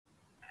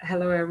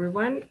Hello,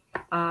 everyone.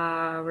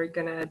 We're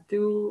gonna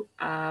do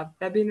a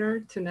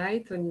webinar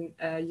tonight on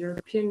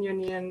European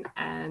Union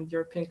and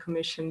European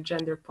Commission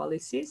gender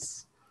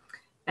policies.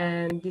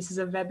 And this is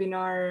a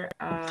webinar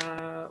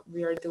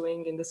we are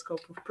doing in the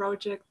scope of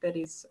project that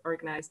is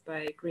organized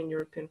by Green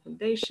European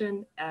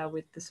Foundation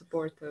with the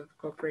support of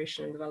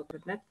Cooperation and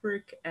Development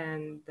Network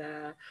and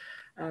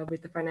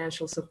with the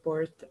financial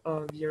support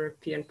of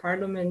European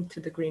Parliament to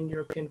the Green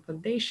European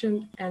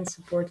Foundation and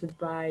supported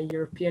by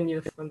European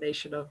Youth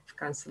Foundation of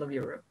Council of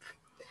Europe.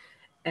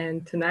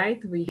 And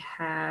tonight we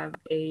have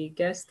a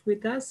guest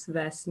with us,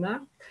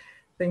 Vesna.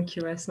 Thank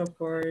you, Vesna,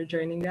 for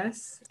joining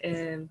us.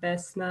 And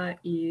Vesna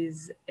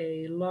is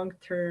a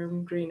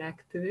long-term green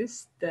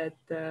activist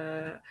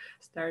that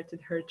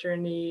started her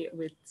journey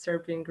with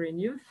Serbian Green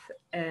Youth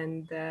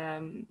and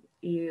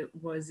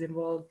was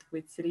involved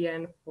with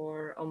CDN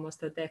for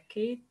almost a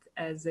decade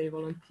as a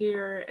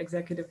volunteer,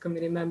 executive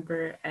committee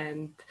member,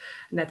 and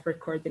network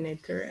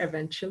coordinator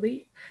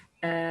eventually.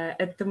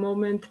 At the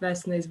moment,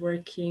 Vesna is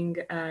working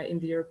in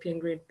the European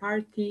Green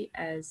Party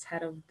as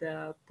head of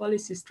the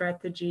Policy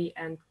Strategy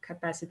and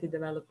Capacity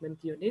Development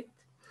Unit.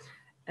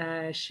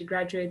 She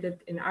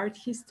graduated in art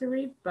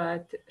history,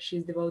 but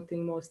she's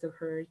devoting most of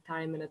her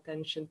time and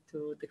attention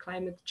to the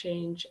climate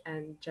change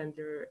and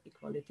gender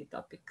equality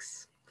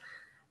topics.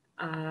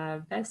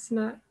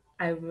 Vesna,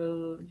 I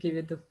will give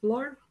you the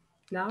floor.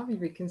 Now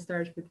we can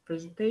start with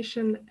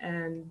presentation,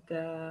 and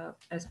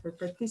as for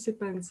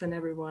participants and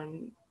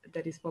everyone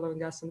that is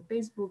following us on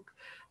Facebook,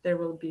 there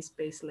will be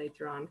space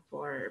later on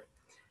for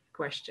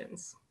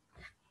questions.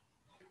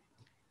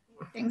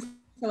 Thanks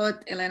a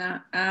lot,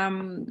 Elena.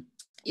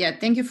 Yeah,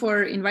 thank you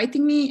for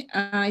inviting me.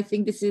 I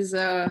think this is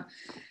a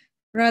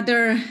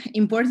rather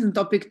important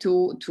topic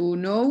to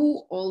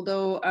know,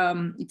 although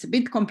it's a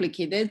bit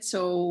complicated.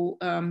 So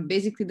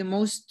basically the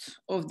most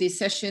of this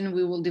session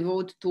we will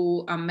devote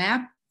to a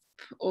map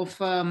of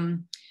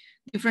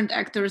different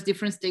actors,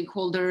 different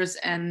stakeholders,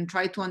 and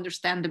try to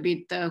understand a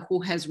bit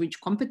who has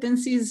which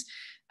competencies.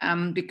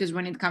 Because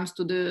when it comes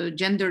to the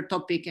gender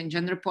topic and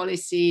gender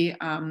policy,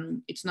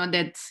 it's not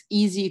that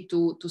easy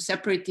to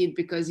separate it,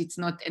 because it's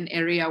not an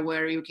area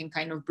where you can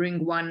kind of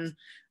bring one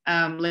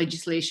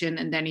legislation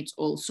and then it's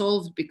all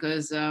solved,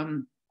 because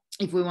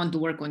if we want to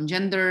work on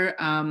gender,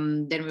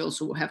 then we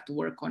also have to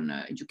work on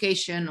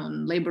education,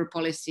 on labor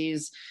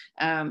policies,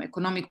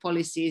 economic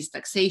policies,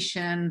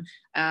 taxation,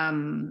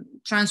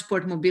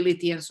 transport,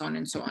 mobility, and so on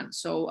and so on.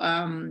 So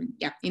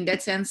yeah, in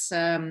that sense,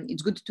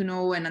 it's good to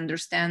know and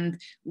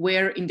understand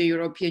where in the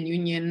European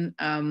Union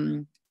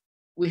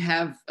we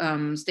have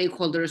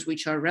stakeholders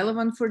which are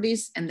relevant for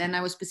this. And then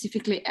I was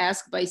specifically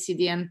asked by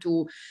CDN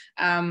to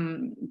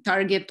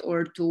target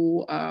or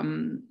to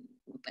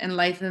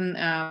enlighten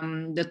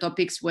the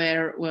topics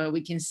where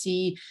we can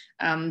see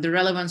the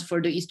relevance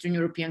for the Eastern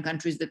European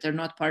countries that are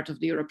not part of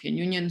the European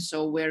Union.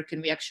 So where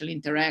can we actually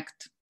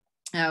interact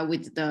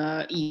with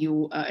the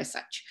EU as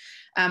such.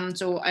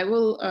 So I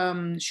will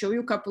show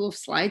you a couple of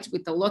slides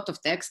with a lot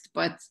of text,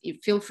 but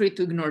feel free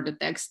to ignore the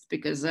text,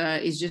 because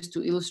it's just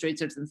to illustrate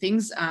certain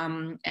things.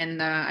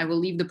 And I will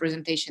leave the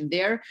presentation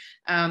there.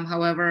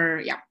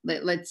 However, yeah,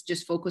 let's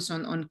just focus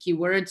on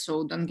keywords,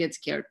 so don't get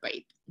scared by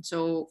it.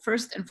 So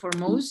first and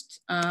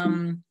foremost,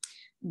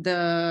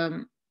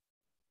 the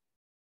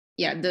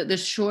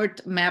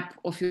short map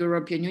of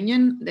European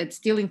Union that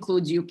still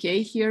includes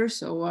UK here.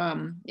 So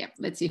yeah,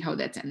 let's see how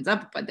that ends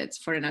up, but that's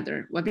for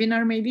another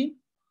webinar maybe.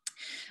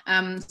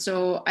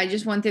 So I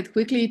just wanted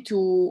quickly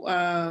to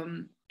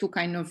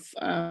kind of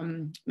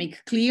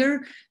make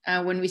clear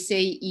when we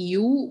say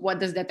EU, what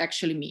does that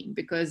actually mean?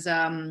 Because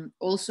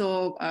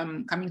also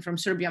coming from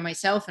Serbia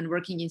myself and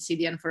working in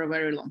CDN for a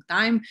very long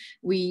time,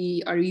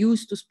 we are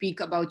used to speak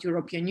about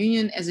European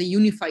Union as a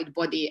unified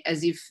body,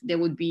 as if there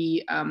would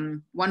be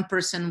one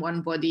person,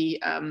 one body,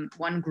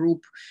 one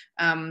group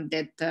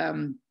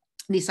that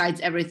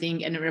decides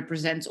everything and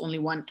represents only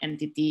one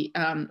entity,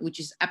 which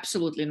is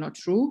absolutely not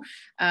true.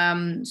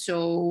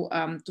 So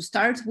to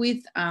start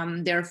with,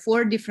 there are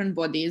 4 different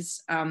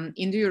bodies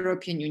in the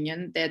European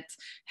Union that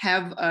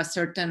have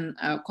certain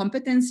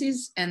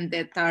competencies and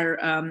that are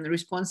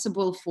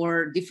responsible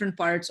for different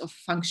parts of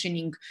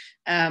functioning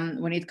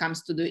when it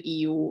comes to the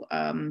EU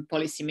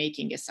policy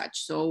making as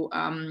such. So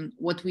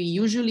what we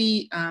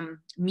usually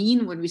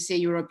mean when we say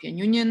European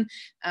Union,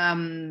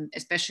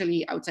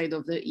 especially outside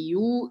of the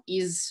EU,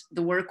 is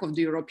the work of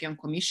the European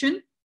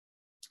Commission,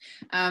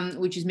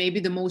 which is maybe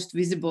the most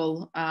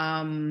visible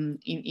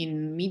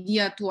in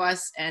media to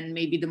us, and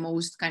maybe the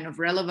most kind of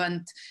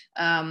relevant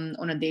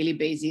on a daily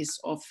basis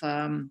of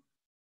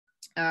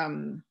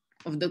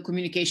the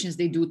communications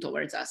they do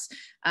towards us.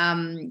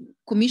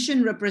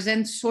 Commission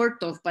represents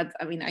sort of, but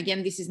I mean,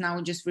 again, this is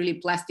now just really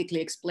plastically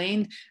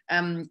explained.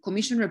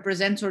 Commission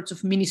represents sorts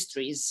of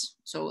ministries.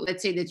 So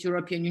let's say that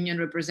European Union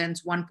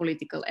represents one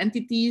political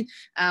entity,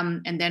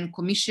 and then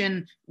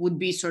Commission would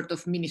be sort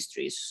of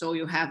ministries. So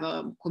you have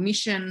a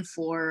Commission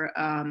for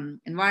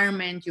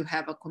environment, you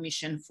have a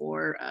Commission for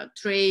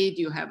trade,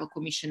 you have a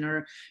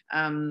Commissioner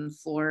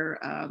for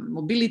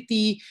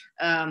mobility,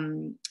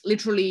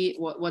 literally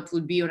what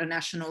would be on a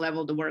national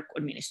level the work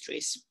on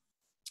ministries.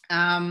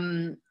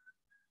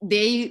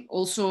 They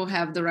also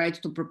have the right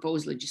to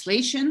propose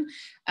legislation,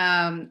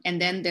 and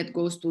then that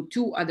goes to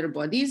two other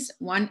bodies.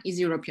 One is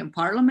European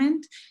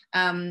Parliament.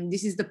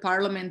 This is the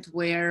parliament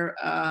where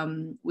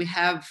we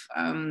have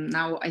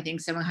now, I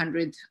think,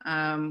 700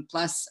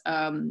 plus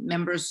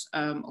members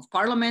of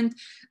parliament,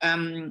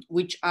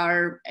 which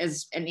are,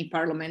 as any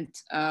parliament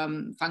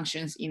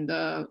functions in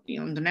the,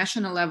 on the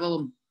national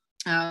level,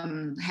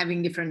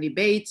 having different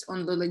debates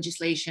on the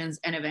legislations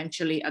and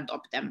eventually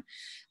adopt them.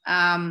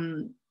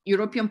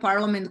 European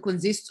Parliament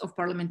consists of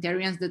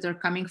parliamentarians that are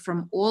coming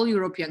from all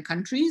European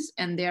countries,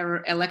 and they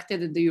are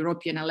elected at the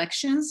European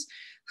elections.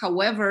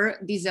 However,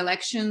 these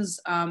elections,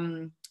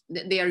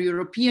 they are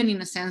European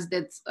in a sense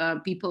that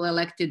people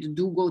elected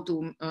do go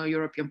to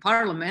European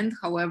Parliament.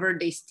 However,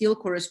 they still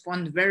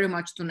correspond very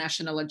much to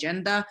national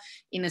agenda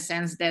in a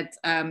sense that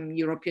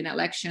European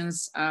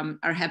elections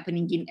are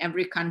happening in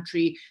every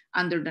country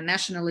under the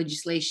national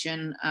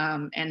legislation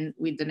and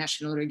with the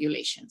national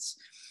regulations.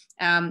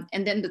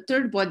 And then the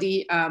third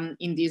body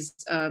in this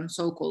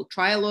so-called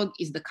trialogue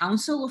is the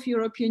Council of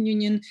European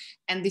Union.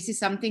 And this is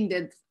something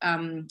that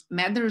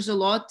matters a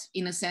lot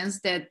in a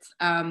sense that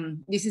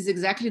this is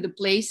exactly the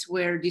place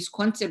where this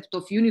concept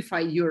of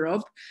unified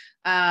Europe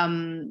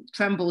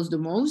trembles the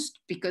most,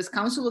 because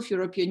Council of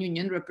European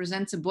Union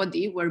represents a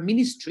body where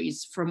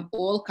ministries from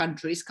all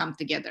countries come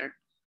together.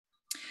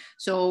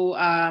 So,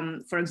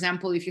 for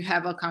example, if you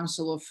have a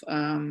Council of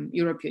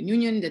European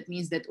Union, that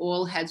means that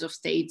all heads of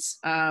states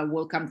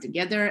will come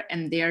together,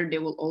 and there they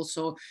will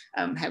also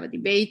have a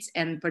debate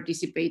and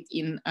participate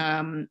in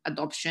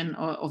adoption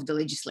of the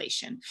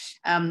legislation.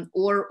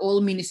 Or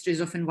all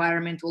ministries of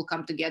environment will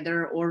come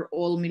together, or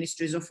all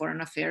ministries of foreign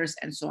affairs,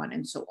 and so on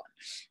and so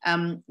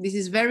on. This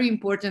is very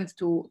important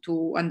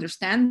to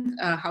understand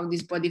how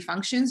this body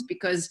functions,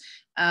 because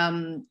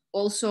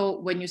also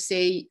when you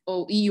say,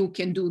 oh, EU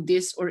can do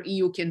this or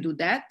EU can do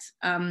that,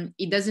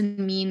 it doesn't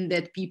mean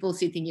that people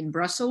sitting in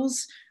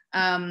Brussels,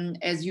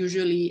 as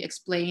usually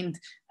explained,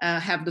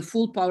 have the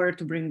full power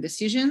to bring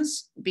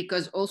decisions,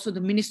 because also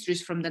the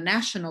ministries from the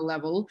national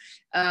level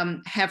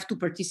have to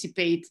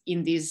participate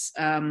in this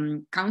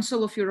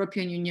Council of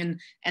European Union,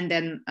 and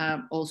then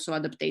also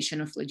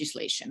adaptation of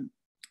legislation.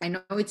 I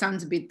know it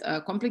sounds a bit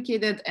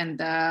complicated, and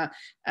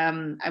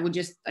I would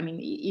just, I mean,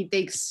 it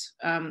takes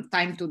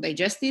time to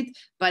digest it,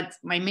 but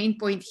my main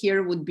point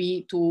here would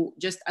be to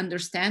just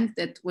understand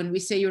that when we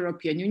say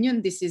European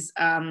Union, this is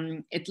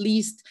at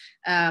least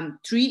 3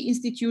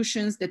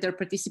 institutions that are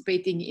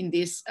participating in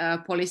this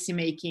policy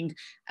making,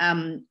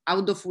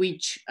 out of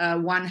which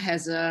one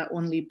has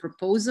only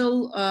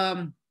proposal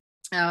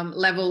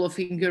level of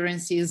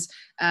ingerencies,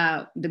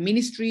 the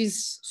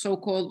ministries,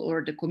 so-called,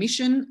 or the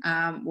Commission,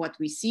 what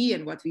we see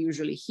and what we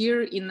usually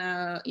hear in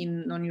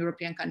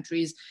non-European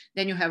countries.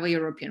 Then you have a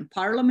European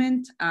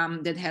Parliament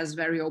that has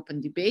very open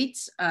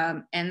debates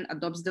and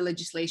adopts the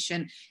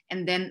legislation.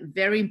 And then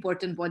very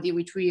important body,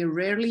 which we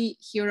rarely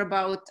hear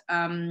about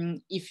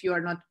if you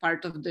are not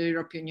part of the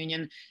European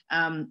Union,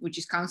 which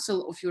is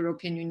Council of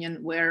European Union,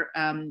 where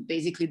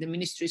basically the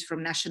ministries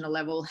from national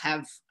level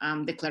have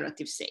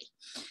declarative say.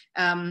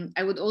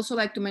 I would also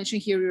like to mention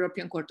here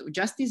European Court of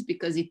Justice,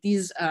 because it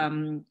is a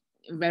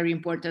very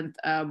important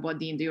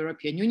body in the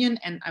European Union,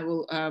 and I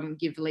will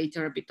give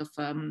later a bit of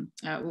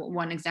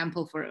one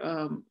example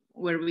for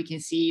where we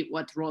can see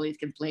what role it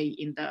can play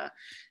in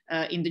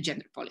the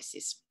gender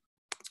policies.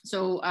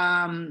 So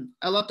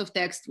a lot of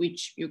text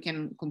which you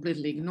can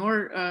completely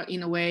ignore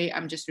in a way.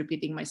 I'm just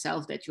repeating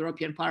myself that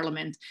European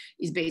Parliament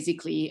is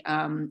basically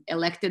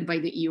elected by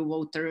the EU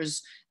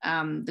voters.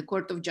 The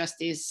Court of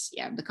Justice,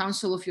 the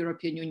Council of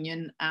European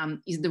Union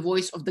is the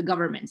voice of the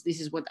governments. This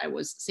is what I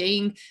was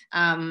saying.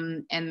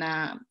 And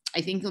I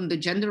think on the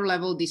gender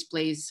level, this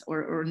plays,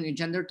 or on the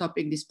gender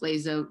topic, this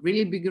plays a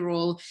really big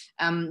role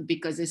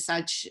because as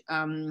such,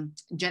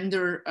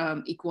 gender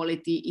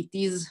equality, it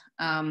is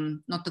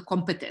not a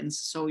competence.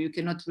 So you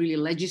cannot really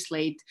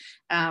legislate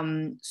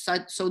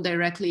so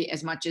directly,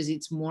 as much as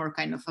it's more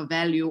kind of a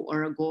value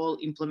or a goal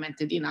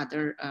implemented in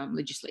other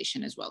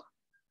legislation as well.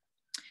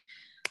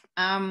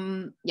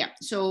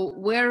 So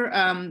where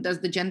does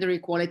the gender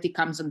equality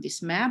comes on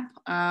this map?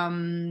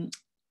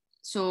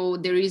 So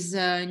there is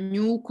a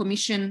new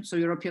commission, so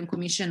European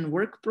Commission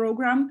work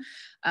program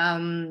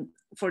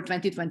for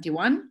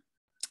 2021.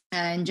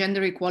 And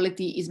gender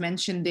equality is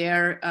mentioned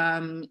there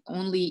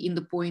only in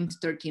the point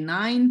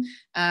 39,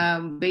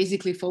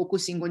 basically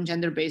focusing on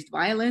gender-based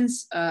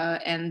violence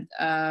and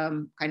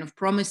kind of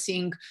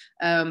promising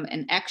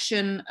an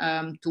action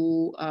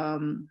to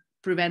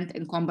prevent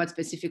and combat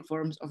specific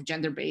forms of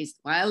gender-based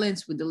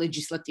violence with the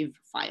legislative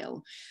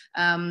file.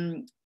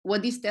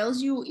 What this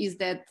tells you is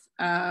that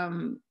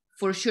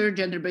for sure,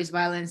 gender-based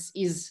violence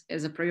is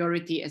as a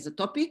priority as a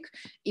topic.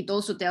 It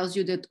also tells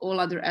you that all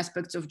other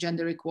aspects of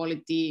gender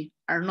equality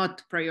are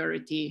not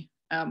priority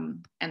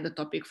and the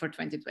topic for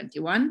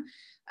 2021,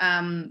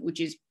 which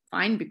is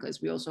fine because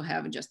we also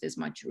have just as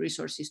much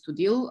resources to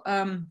deal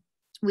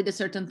with a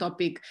certain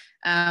topic.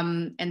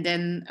 And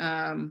then,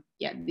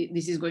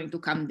 this is going to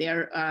come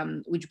there,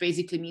 which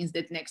basically means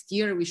that next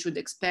year we should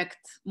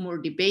expect more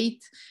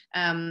debate,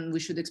 we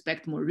should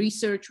expect more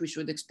research, we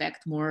should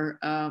expect more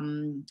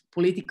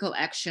political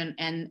action,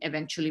 and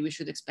eventually we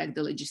should expect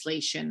the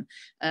legislation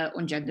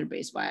on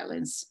gender-based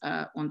violence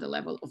on the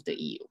level of the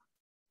EU.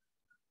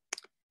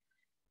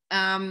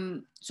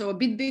 So a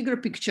bit bigger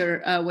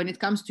picture when it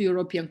comes to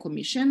European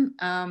Commission,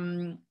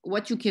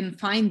 what you can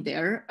find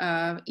there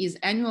is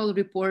annual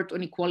report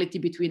on equality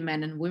between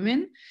men and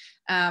women,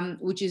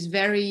 which is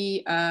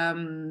very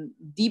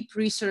deep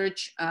research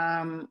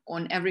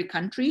on every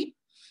country.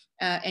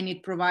 And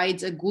it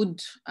provides a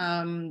good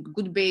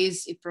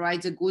base. It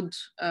provides a good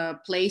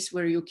place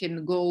where you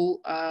can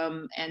go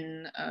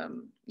and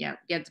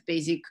get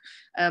basic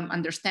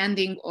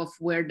understanding of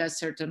where does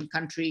certain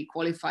country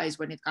qualifies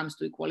when it comes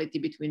to equality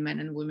between men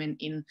and women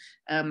in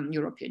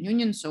European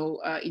Union. So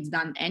it's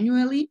done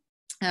annually.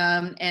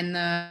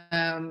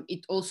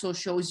 It also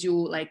shows you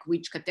like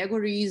which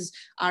categories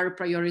are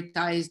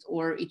prioritized,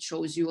 or it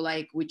shows you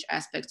like which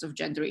aspects of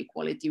gender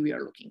equality we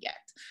are looking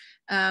at.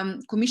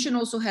 Commission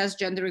also has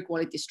gender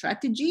equality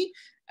strategy.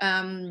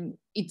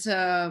 It's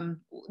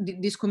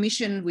this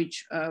commission,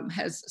 which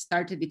has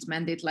started its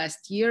mandate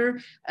last year,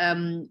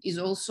 is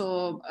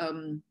also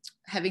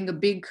having a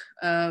big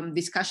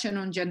discussion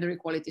on gender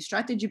equality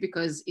strategy,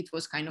 because it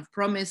was kind of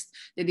promised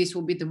that this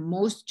will be the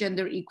most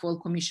gender equal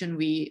commission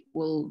we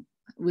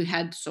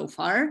had so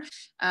far,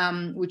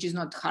 which is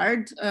not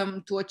hard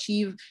to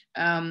achieve.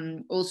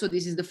 Also,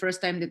 this is the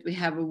first time that we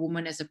have a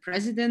woman as a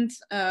president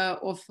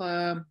of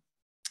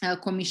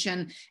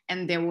commission,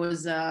 and there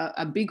was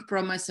a big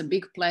promise, a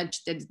big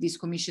pledge that this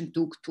commission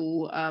took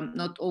to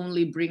not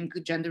only bring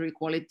gender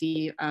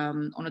equality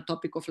on a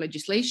topic of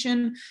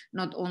legislation,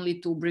 not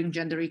only to bring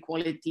gender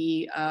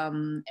equality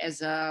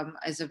as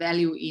a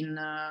value in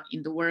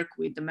the work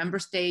with the member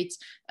states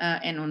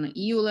and on the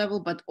EU level,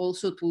 but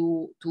also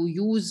to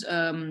use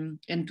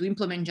and to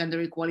implement gender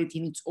equality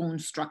in its own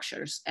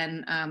structures.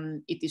 And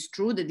it is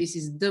true that this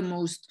is the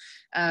most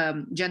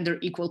gender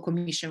equal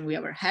commission we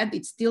ever had.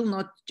 It's still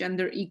not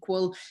gender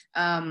equal,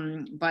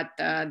 but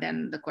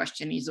then the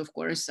question is, of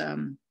course,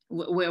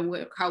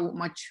 how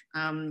much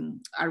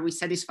are we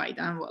satisfied?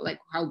 Like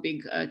how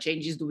big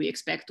changes do we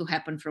expect to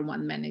happen from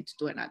one minute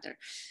to another?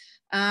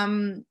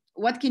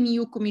 What can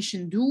EU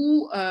Commission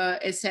do?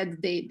 As said,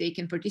 they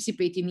can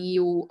participate in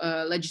EU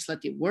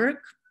legislative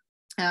work.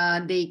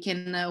 They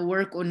can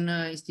work on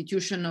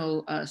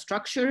institutional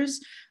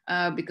structures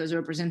because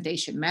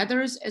representation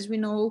matters, as we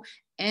know,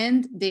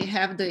 and they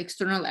have the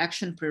external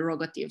action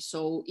prerogative,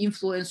 so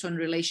influence on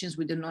relations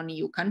with the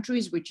non-EU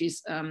countries, which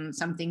is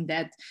something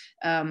that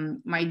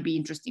might be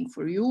interesting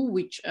for you,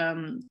 which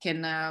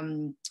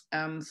can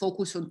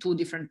focus on two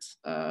different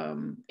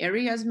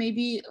areas,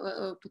 maybe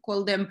to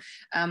call them.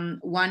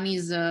 One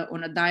is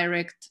on a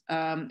direct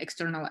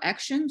external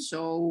action,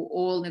 so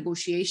all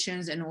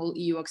negotiations and all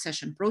EU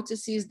accession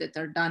processes that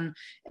are done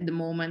at the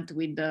moment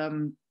with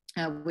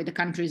the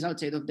countries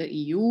outside of the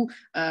EU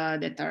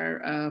that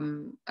are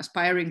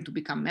aspiring to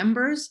become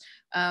members.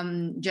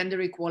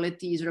 Gender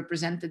equality is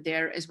represented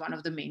there as one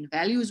of the main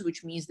values,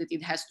 which means that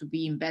it has to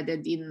be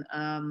embedded in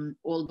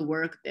all the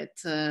work that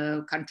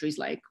countries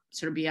like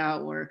Serbia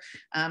or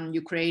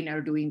Ukraine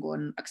are doing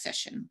on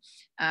accession.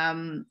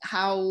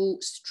 How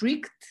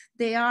strict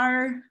they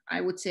are,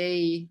 I would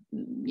say,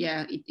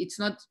 yeah, it's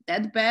not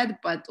that bad,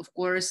 but of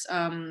course,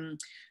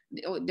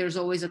 there's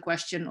always a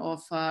question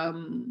of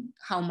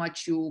how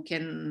much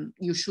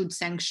you should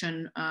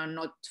sanction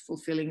not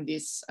fulfilling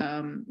this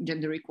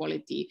gender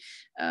equality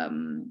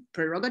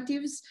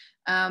prerogatives.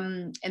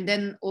 And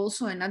then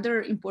also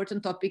another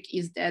important topic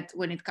is that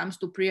when it comes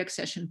to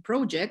pre-accession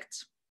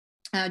projects,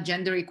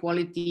 gender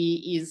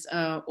equality is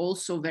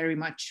also very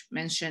much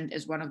mentioned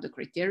as one of the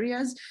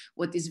criteria.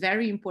 What is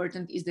very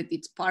important is that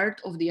it's part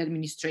of the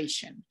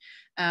administration,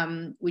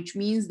 which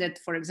means that,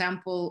 for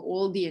example,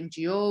 all the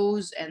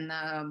NGOs and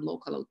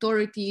local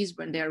authorities,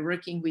 when they're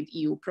working with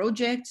EU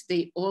projects,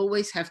 they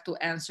always have to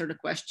answer the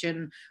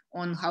question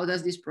on how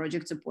does this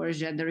project support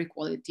gender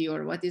equality,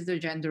 or what is the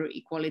gender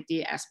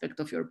equality aspect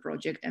of your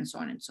project, and so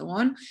on and so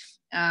on,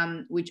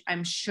 which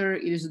I'm sure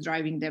is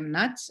driving them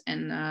nuts.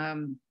 And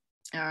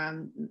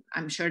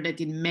I'm sure that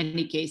in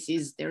many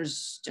cases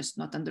there's just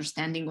not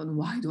understanding on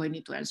why do I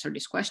need to answer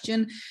this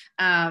question,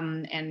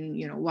 and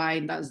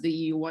why does the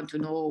EU want to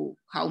know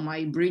how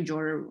my bridge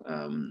or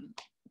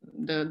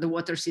the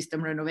water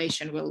system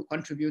renovation will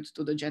contribute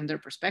to the gender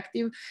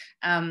perspective.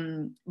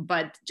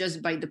 But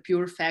just by the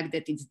pure fact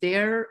that it's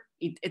there,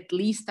 it at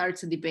least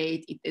starts a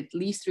debate, it at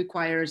least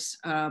requires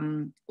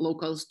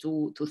locals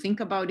to think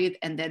about it,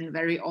 and then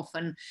very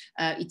often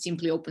it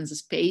simply opens a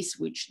space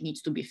which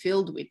needs to be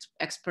filled with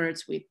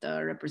experts, with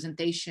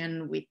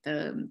representation, with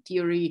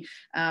theory,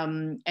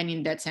 and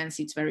in that sense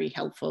it's very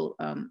helpful,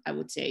 I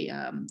would say,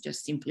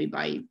 just simply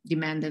by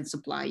demand and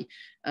supply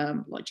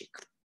logic.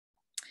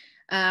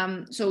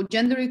 So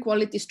gender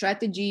equality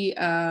strategy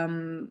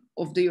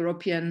of the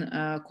European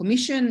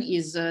Commission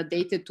is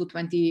dated to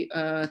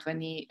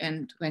 2020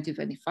 and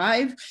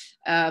 2025.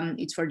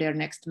 It's for their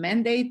next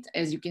mandate.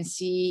 As you can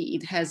see,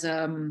 it has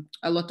a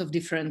lot of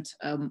different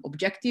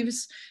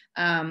objectives: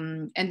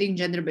 ending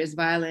gender-based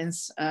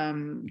violence,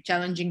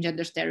 challenging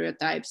gender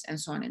stereotypes, and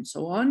so on and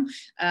so on.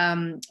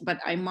 But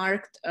I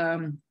marked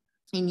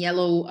in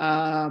yellow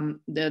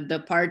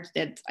the part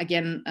that,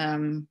 again,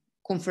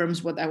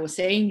 confirms what I was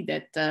saying,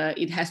 that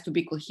it has to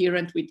be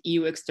coherent with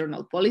EU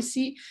external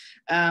policy,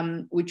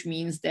 which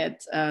means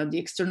that the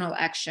external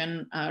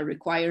action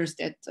requires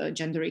that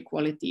gender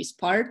equality is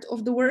part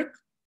of the work.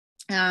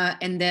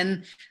 And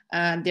then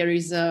there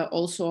is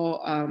also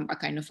a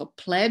kind of a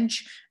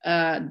pledge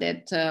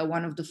that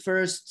one of the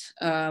first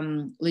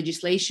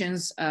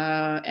legislations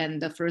and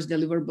the first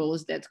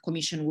deliverables that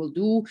Commission will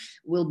do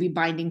will be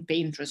binding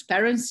pay and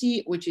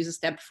transparency, which is a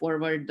step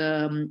forward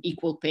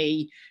equal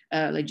pay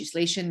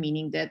legislation,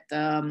 meaning that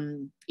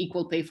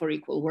equal pay for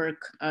equal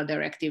work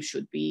directive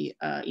should be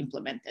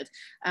implemented.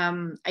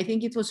 I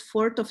think it was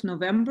 4th of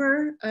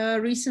November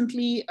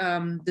recently,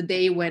 the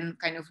day when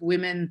kind of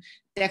women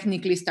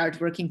technically start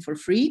working for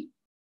free,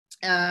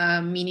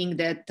 meaning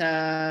that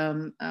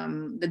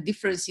the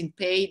difference in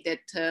pay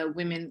that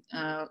women,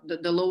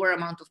 the lower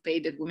amount of pay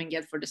that women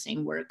get for the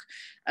same work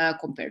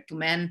compared to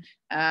men,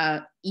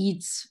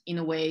 eats in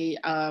a way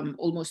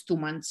almost 2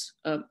 months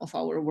of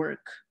our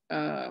work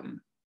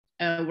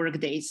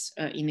days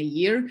in a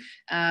year.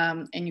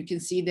 And you can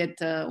see that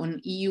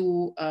on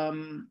EU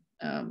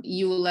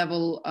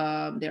level,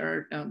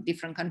 there are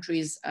different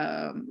countries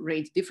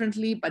rate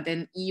differently, but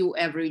then EU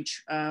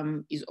average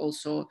is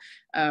also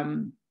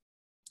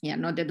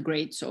not that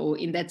great. So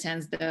in that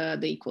sense, the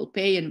equal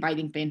pay and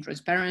binding pay and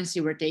transparency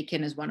were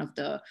taken as one of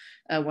the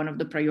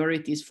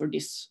priorities for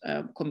this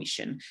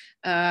commission.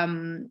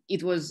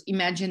 It was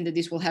imagined that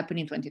this will happen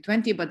in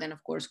 2020, but then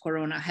of course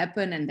Corona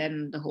happened, and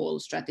then the whole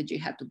strategy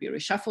had to be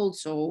reshuffled.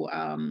 So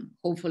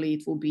hopefully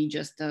it will be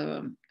just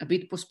a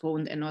bit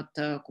postponed and not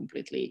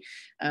completely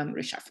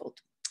reshuffled.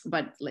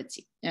 But let's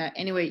see.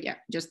 Anyway, yeah,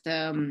 just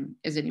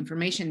as an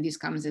information, this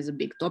comes as a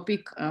big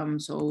topic.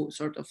 So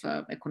sort of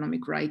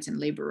economic rights and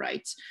labor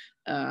rights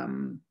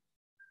priority.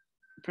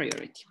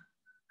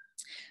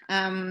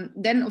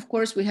 Then, of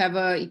course, we have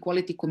an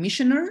equality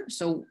commissioner.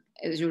 So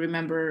as you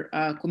remember,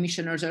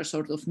 commissioners are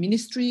sort of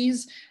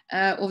ministries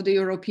of the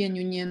European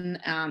Union,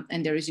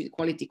 and there is an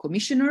equality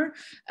commissioner,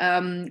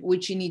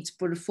 which in its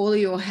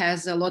portfolio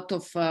has a lot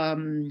of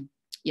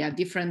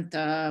different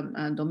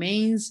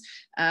domains.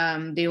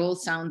 They all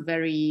sound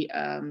very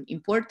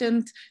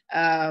important.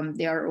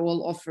 They are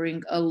all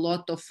offering a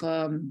lot of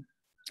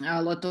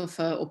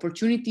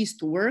opportunities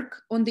to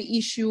work on the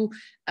issue.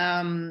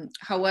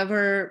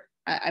 However,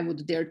 I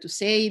would dare to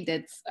say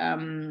that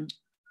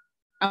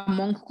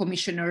among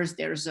commissioners,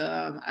 there's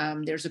a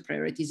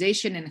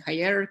prioritization and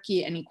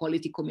hierarchy, and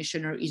equality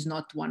commissioner is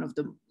not one of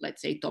the,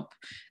 let's say, top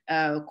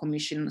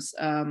commissions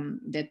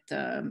that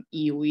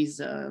EU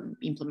is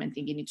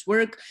implementing in its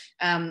work,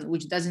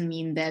 which doesn't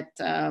mean that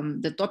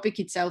the topic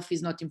itself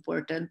is not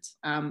important,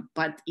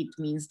 but it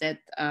means that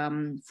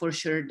for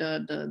sure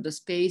the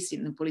space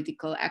in the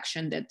political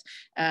action that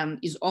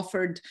is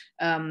offered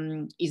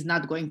is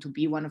not going to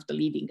be one of the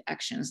leading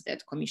actions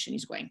that Commission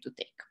is going to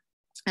take.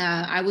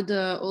 I would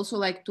also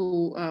like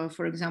to,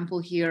 for example,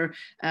 here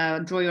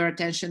draw your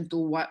attention to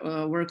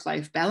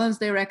Work-Life Balance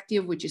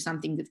Directive, which is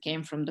something that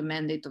came from the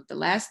mandate of the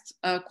last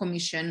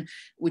Commission,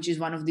 which is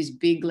one of these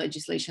big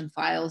legislation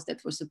files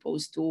that was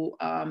supposed to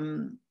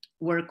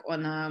work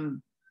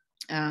on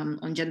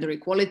gender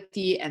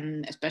equality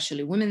and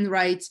especially women's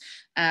rights.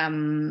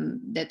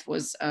 That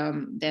was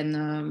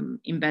then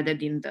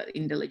embedded in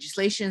the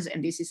legislations,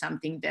 and this is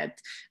something that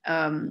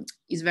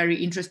is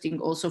very interesting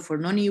also for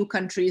non-EU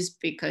countries,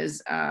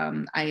 because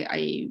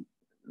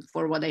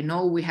for what I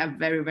know, we have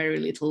very, very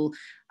little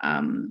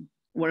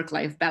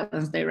work-life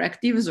balance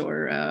directives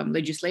or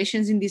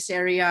legislations in this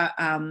area.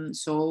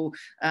 So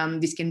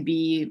this can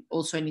be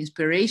also an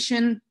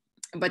inspiration,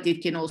 but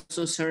it can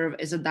also serve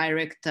as a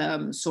direct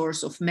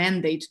source of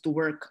mandate to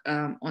work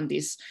on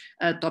this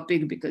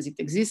topic, because it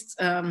exists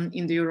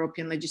in the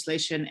European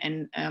legislation,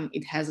 and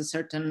it has a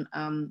certain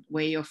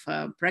way of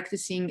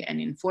practicing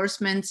and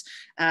enforcement,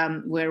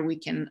 where we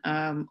can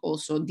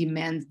also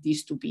demand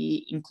this to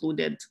be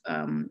included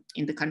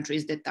in the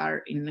countries that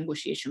are in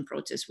negotiation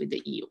process with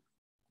the EU.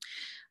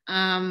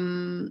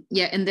 And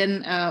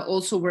then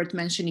also worth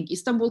mentioning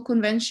Istanbul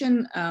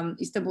Convention.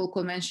 Istanbul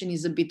Convention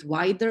is a bit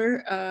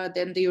wider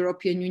than the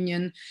European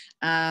Union.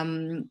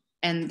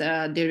 And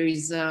there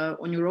is,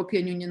 on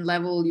European Union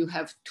level, you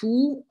have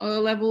two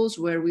levels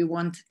where we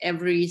want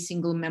every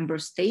single member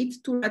state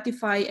to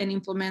ratify and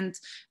implement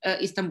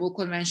Istanbul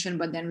Convention,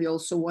 but then we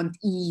also want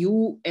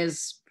EU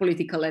as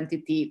political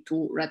entity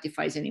to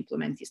ratify and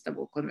implement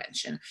Istanbul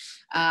Convention.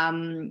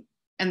 And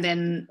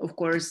then, of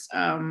course,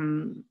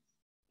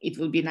 it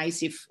would be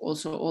nice if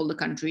also all the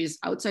countries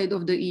outside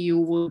of the EU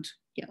would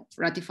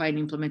ratify and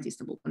implement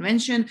Istanbul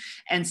Convention.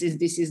 And since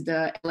this is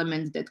the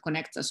element that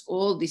connects us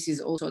all, this is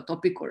also a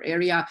topic or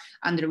area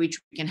under which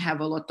we can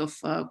have a lot of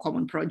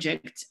common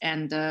projects,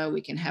 and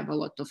we can have a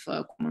lot of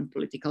common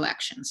political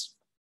actions.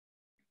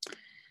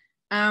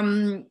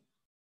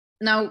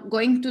 Now,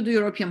 going to the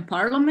European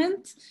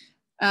Parliament.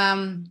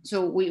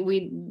 So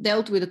we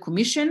dealt with the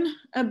Commission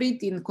a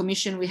bit. In the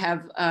Commission, we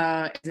have,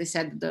 as I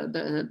said,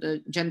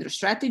 the gender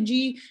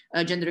strategy,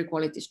 gender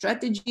equality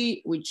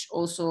strategy, which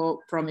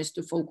also promised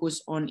to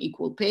focus on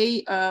equal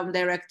pay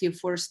directive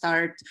for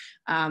start,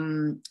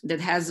 that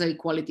has an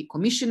equality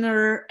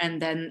commissioner,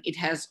 and then it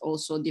has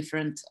also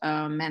different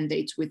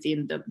mandates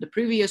within the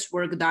previous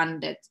work done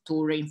that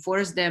to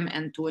reinforce them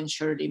and to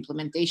ensure the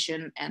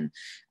implementation and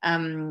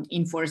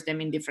enforce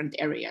them in different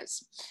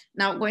areas.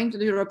 Now, going to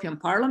the European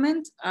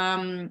Parliament,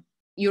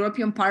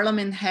 European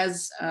Parliament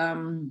has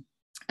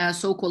a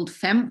so-called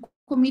FEM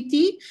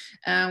committee,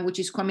 which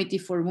is Committee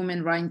for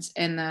Women Rights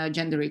and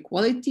Gender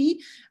Equality.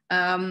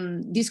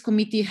 This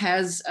committee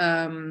has,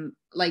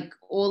 like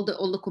all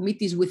the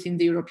committees within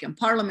the European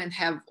Parliament,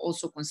 have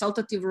also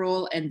consultative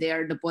role, and they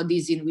are the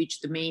bodies in which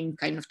the main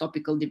kind of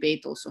topical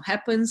debate also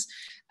happens.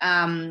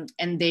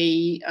 And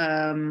they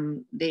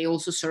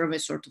also serve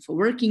as sort of a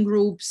working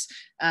groups.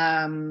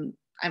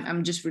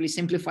 I'm just really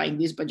simplifying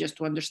this, but just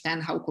to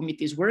understand how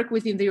committees work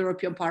within the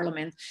European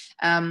Parliament.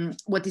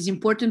 What is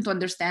important to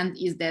understand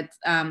is that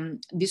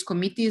these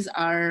committees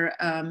are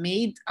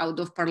made out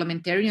of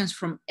parliamentarians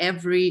from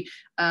every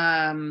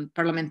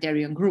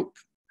parliamentarian group,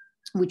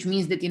 which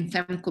means that in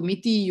FEM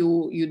committee,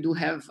 you do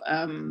have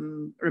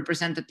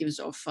representatives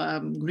of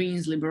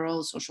Greens,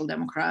 Liberals, Social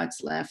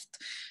Democrats, Left,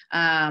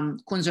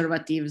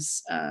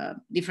 Conservatives,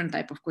 different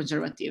type of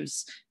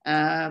Conservatives,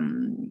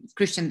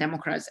 Christian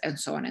Democrats, and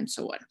so on and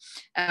so on.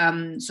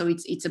 So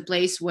it's a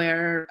place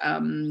where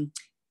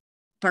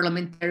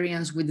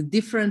parliamentarians with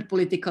different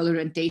political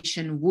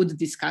orientation would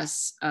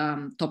discuss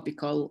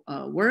topical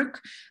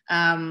work,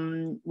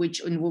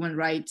 which in women's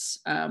rights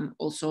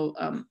also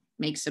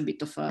makes a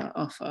bit of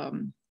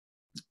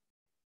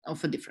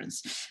a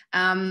difference.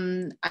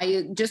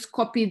 I just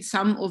copied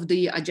some of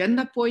the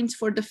agenda points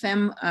for the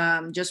FEM,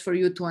 just for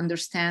you to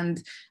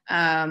understand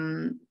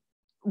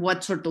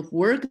what sort of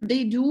work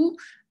they do.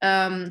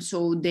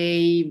 So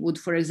they would,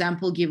 for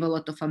example, give a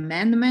lot of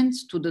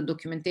amendments to the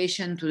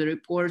documentation, to the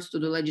reports, to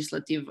the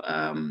legislative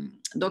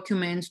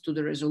documents, to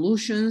the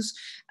resolutions,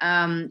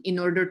 in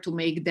order to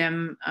make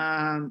them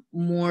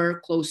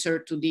more closer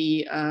to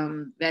the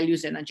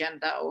values and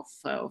agenda of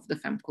the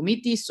FEM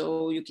committee.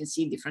 So you can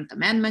see different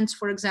amendments,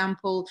 for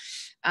example.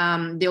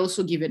 They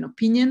also give an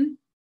opinion,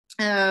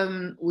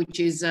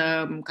 which is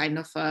kind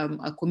of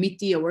a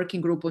committee, a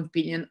working group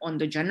opinion on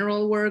the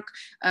general work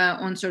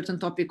on certain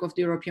topic of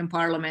the European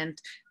Parliament.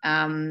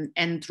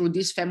 And through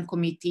this FEM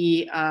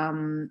committee,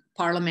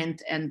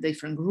 Parliament and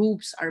different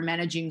groups are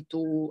managing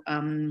to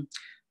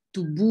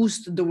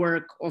boost the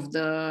work of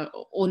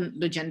on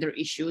the gender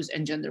issues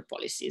and gender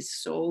policies.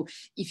 So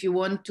if you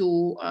want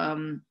to,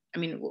 I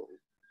mean,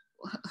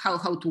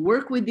 how to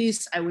work with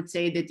this, I would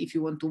say that if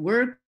you want to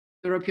work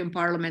European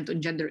Parliament on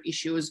gender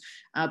issues,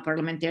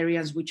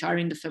 parliamentarians which are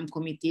in the FEM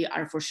committee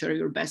are for sure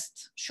your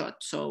best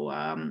shot. So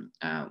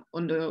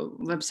on the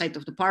website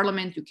of the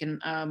Parliament, you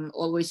can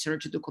always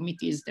search the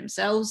committees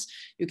themselves.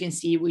 You can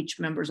see which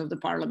members of the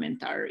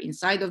Parliament are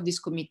inside of this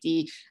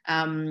committee,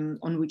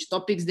 on which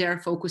topics they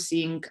are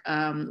focusing,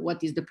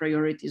 what is the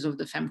priorities of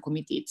the FEM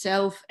committee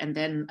itself, and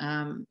then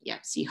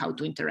see how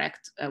to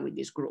interact with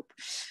this group.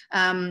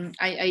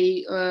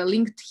 I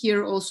linked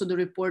here also the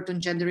report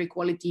on gender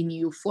equality in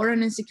EU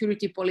foreign and security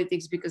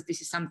politics, because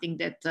this is something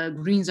that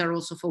Greens are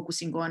also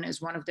focusing on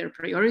as one of their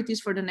priorities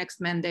for the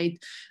next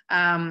mandate.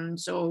 I mean,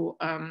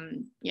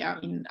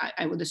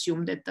 I would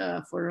assume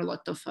that for a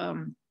lot of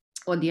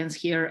audience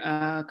here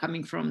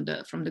coming from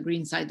the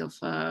Green side of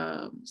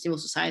civil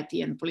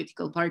society and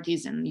political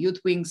parties and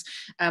youth wings,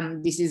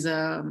 this is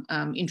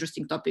an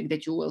interesting topic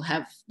that you will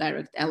have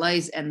direct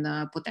allies and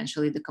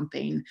potentially the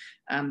campaign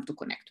to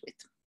connect with.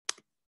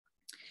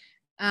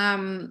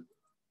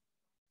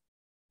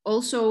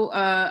 Also,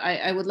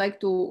 I would like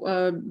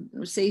to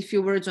say a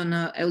few words on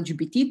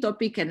LGBT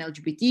topic and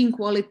LGBT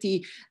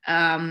equality.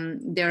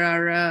 There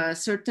are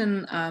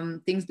certain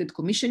things that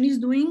Commission is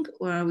doing,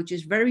 which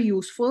is very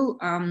useful,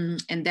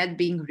 and that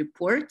being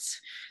reports,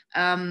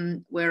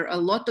 where a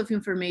lot of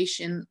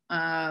information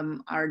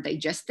are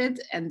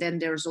digested, and then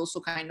there's also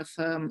kind of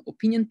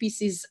opinion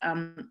pieces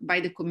by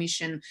the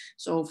Commission.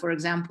 So, for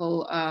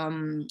example,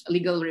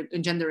 legal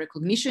gender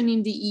recognition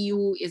in the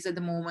EU is at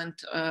the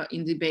moment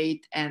in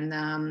debate, and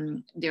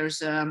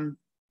there's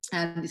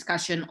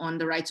discussion on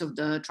the rights of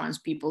the trans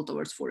people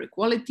towards for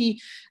equality.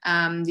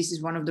 This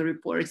is one of the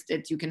reports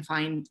that you can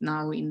find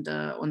now on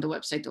the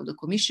website of the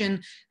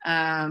Commission.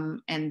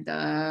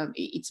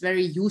 It's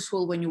very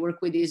useful when you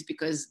work with this,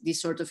 because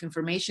this sort of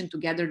information, to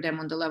gather them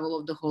on the level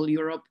of the whole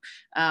Europe,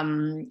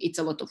 it's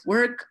a lot of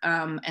work.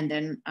 And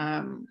then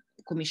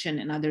Commission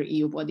and other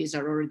EU bodies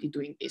are already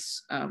doing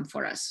this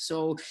for us.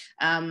 So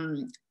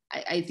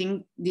I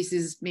think this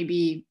is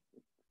maybe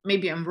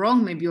I'm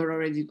wrong, maybe you're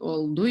already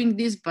all doing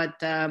this, but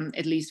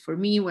at least for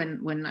me,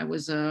 when I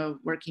was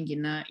working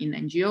in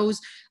NGOs,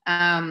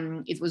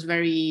 it was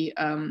very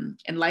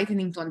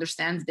enlightening to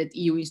understand that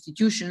EU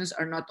institutions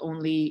are not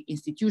only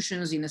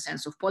institutions in a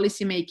sense of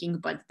policy making,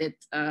 but that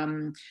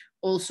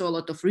also a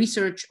lot of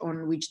research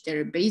on which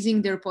they're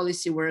basing their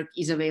policy work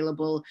is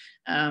available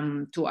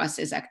to us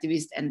as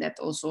activists, and that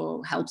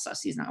also helps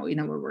us now in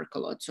our work a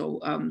lot. So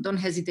don't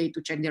hesitate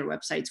to check their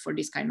websites for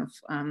this kind of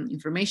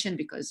information,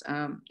 because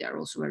they are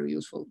also very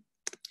useful.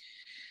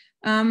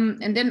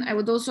 And then I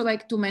would also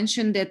like to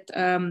mention that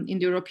in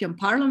the European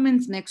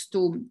Parliament, next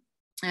to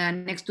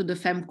the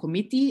FEM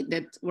committee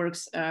that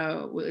works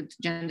with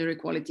gender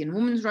equality and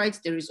women's rights,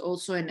 there is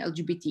also an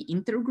LGBT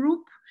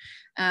intergroup.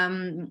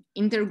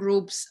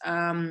 Intergroups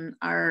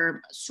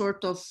are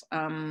sort of,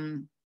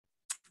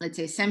 let's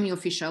say,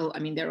 semi-official. I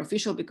mean, they're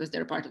official because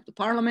they're part of the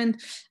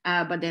parliament,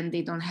 but then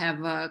they don't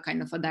have a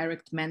kind of a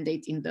direct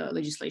mandate in the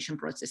legislation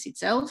process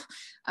itself.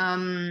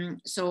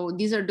 So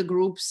these are the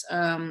groups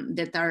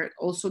that are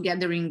also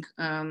gathering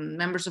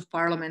members of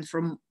parliament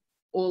from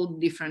all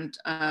different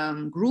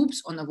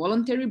groups on a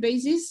voluntary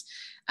basis.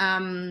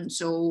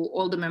 So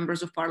all the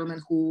members of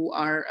parliament who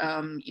are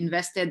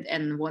invested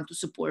and want to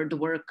support the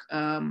work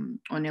on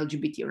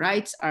LGBT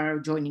rights are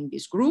joining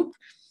this group.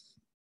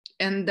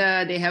 And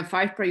they have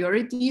 5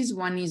 priorities.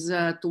 One is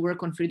to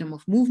work on freedom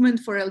of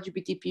movement for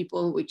LGBT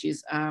people, which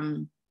is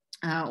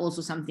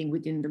also something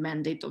within the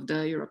mandate of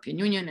the European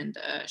Union and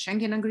the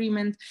Schengen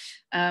Agreement,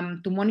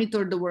 to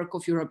monitor the work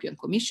of European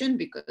Commission,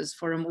 because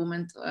for a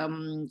moment,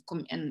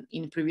 and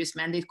in previous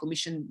mandate,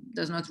 Commission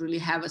does not really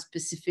have a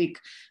specific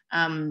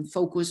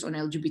focus on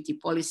LGBT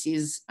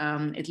policies,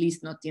 at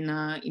least not in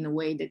a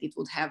way that it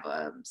would have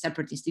a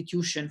separate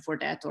institution for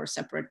that, or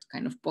separate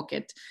kind of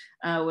pocket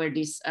where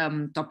this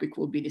topic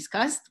will be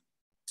discussed.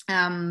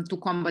 To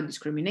combat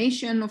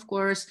discrimination, of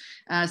course,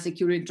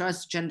 securing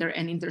trust, gender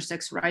and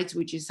intersex rights,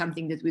 which is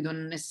something that we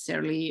don't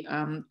necessarily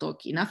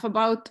talk enough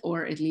about,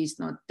 or at least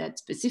not that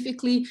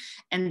specifically,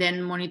 and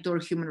then monitor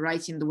human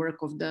rights in the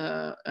work of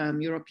the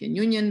European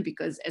Union,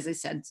 because as I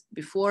said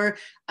before,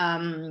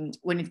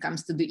 when it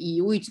comes to the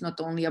EU, it's not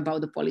only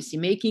about the policy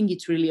making,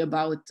 it's really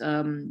about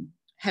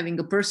having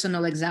a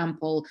personal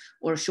example,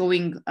 or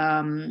showing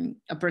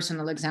a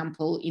personal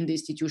example in the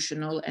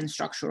institutional and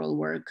structural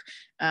work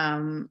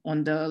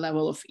on the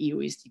level of EU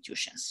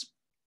institutions.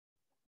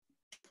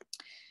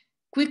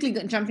 Quickly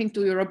jumping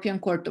to European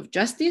Court of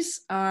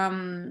Justice.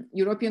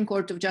 European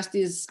Court of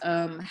Justice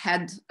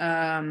had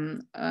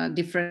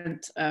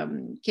different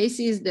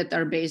cases that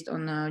are based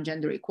on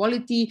gender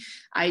equality.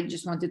 I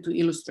just wanted to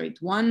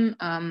illustrate one,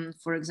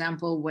 for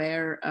example,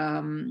 where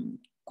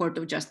Court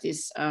of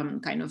Justice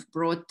kind of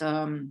brought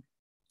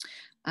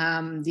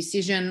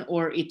decision,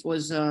 or it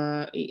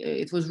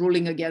was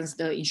ruling against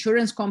the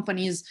insurance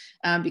companies,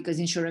 because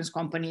insurance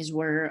companies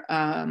were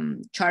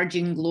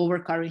charging lower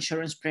car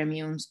insurance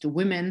premiums to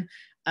women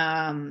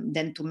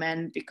than to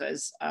men,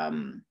 because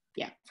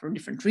yeah, for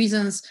different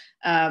reasons.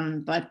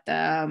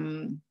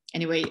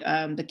 Anyway,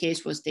 the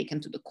case was taken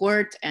to the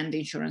court, and the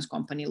insurance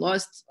company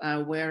lost,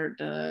 where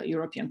the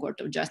European Court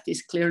of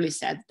Justice clearly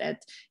said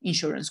that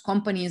insurance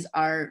companies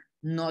are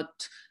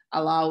not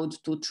allowed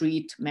to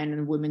treat men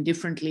and women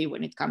differently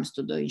when it comes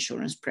to the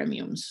insurance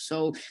premiums.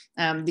 So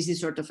this is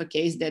sort of a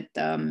case that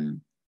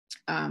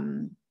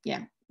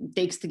yeah,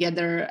 takes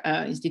together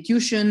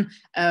institution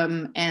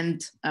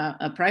and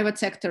a private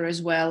sector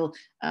as well,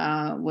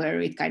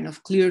 where it kind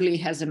of clearly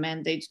has a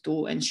mandate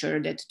to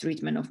ensure that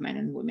treatment of men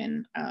and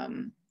women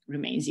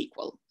remains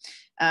equal.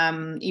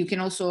 You can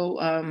also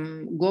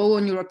go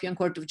on European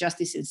Court of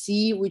Justice and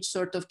see which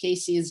sort of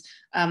cases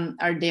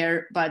are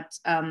there, but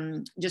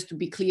just to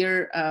be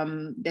clear,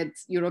 that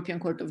European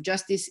Court of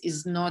Justice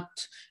is not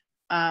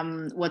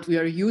what we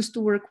are used to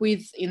work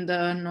with in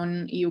the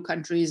non-EU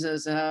countries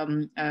as a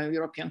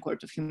European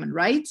Court of Human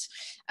Rights.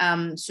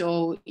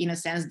 So in a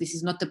sense, this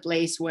is not a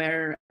place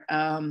where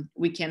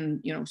we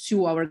can,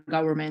 sue our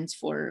governments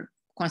for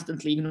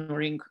constantly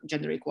ignoring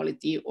gender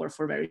equality, or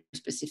for very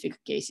specific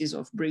cases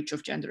of breach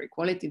of gender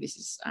equality. This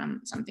is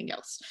something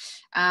else.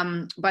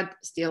 But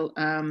still,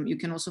 you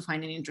can also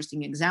find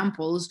interesting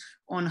examples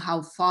on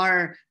how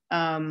far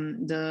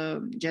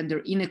the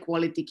gender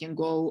inequality can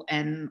go,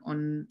 and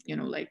on,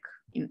 like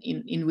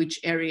in which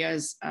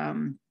areas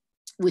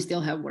we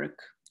still have work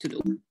to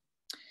do.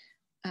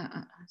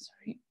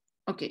 Sorry.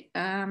 Okay,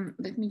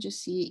 let me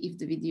just see if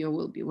the video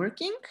will be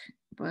working,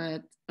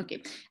 but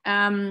okay.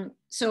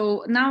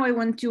 So now I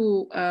want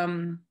to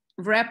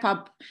wrap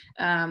up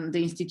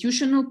the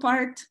institutional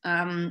part.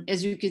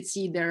 As you can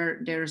see,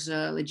 there's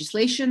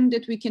legislation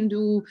that we can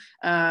do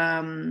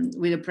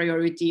with a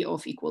priority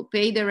of equal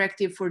pay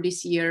directive for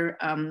this year.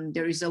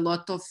 There is a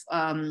lot of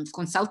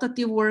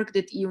consultative work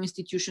that EU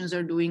institutions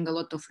are doing, a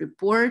lot of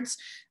reports,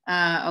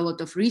 a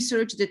lot of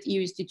research that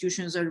EU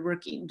institutions are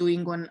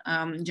doing on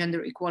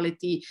gender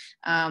equality.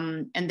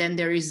 And then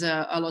there is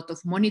a lot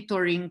of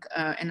monitoring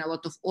and a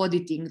lot of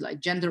auditing, like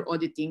gender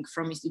auditing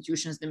from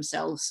institutions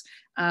themselves,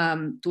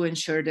 to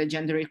ensure that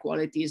gender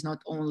equality is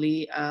not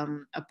only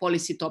a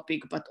policy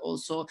topic, but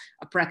also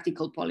a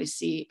practical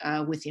policy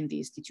within the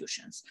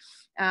institutions.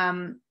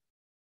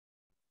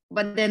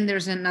 But then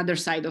there's another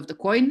side of the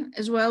coin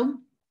as well.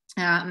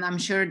 And I'm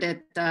sure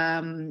that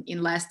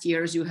in last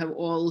years you have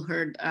all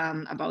heard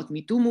about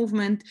Me Too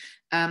movement,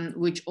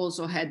 which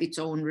also had its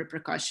own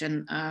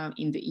repercussion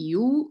in the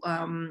EU.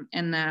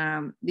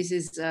 This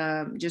is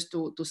just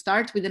to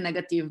start with the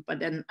negative, but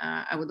then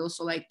I would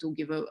also like to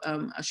give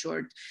a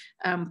short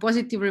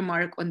positive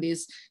remark on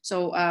this.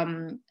 So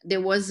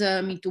there was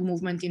a Me Too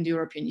movement in the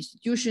European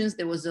institutions.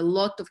 There was a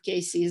lot of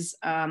cases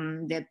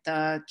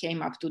that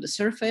came up to the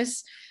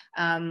surface.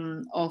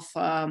 Of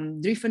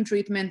different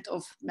treatment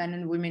of men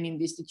and women in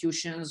the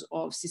institutions,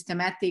 of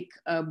systematic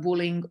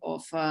bullying,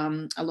 of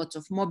a lot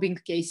of mobbing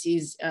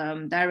cases,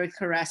 direct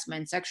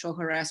harassment, sexual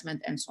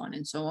harassment, and so on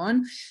and so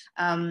on.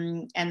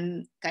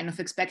 And kind of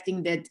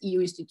expecting that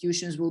EU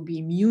institutions will be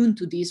immune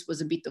to this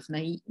was a bit of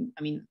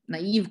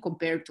naive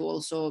compared to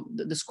also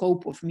the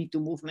scope of Me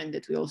Too movement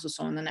that we also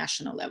saw on the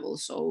national level.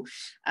 So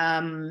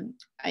I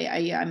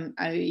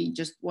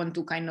just want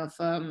to kind of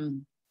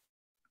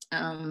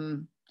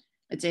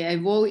let's say,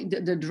 avoid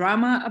the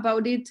drama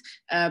about it,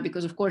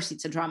 because of course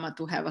it's a drama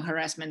to have a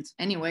harassment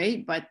anyway,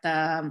 but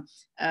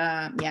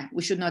yeah,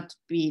 we should not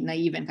be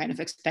naive and kind of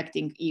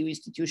expecting EU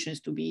institutions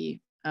to be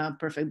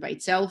perfect by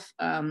itself.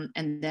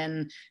 And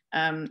then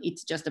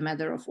it's just a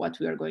matter of what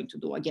we are going to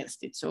do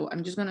against it. So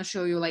I'm just gonna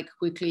show you like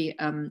quickly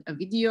a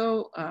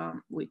video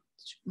with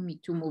Me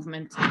Too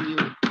movement EU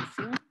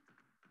film.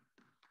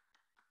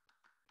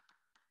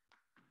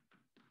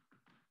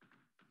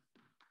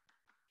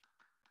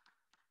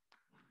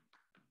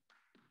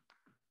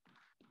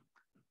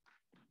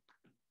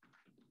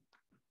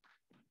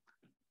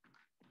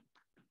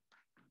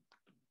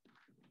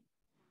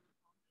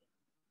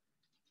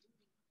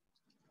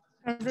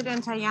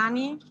 President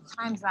Tajani,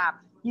 time's up.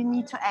 You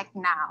need to act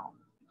now.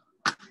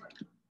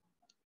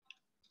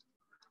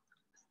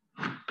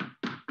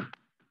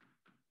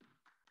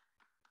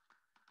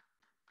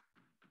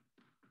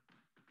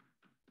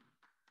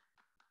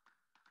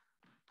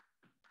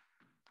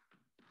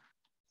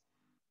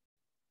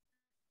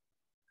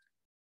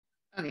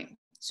 Okay.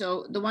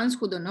 So the ones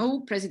who don't know,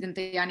 President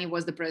Tajani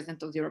was the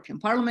president of the European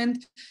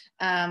Parliament.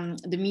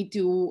 The Me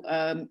Too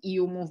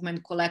EU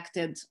movement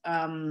collected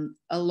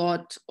a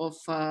lot of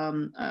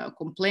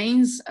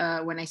complaints.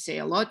 When I say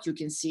a lot, you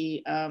can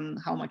see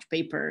how much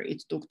paper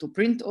it took to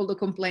print all the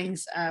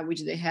complaints,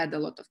 which they had a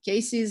lot of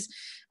cases.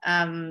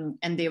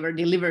 And they were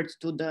delivered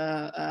to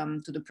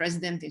the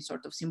president in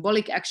sort of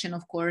symbolic action,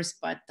 of course,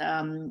 but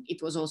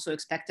it was also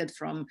expected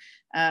from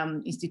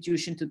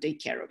institution to take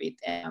care of it.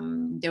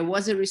 There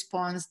was a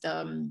response.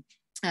 The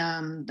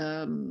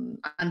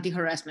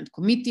anti-harassment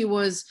committee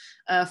was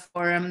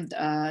formed.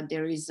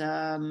 There is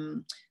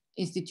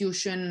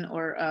institution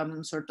or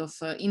sort of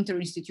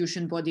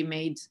inter-institution body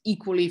made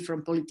equally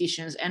from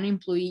politicians and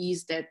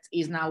employees that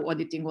is now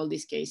auditing all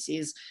these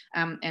cases,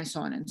 and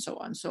so on and so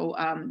on. So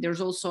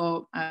there's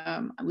also,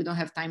 we don't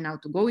have time now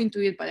to go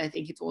into it, but I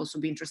think it will also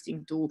be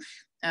interesting to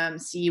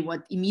see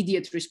what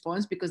immediate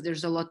response, because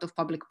there's a lot of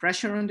public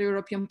pressure on the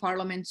European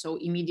Parliament. So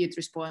immediate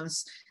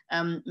response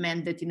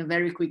meant that in a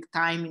very quick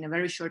time, in a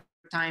very short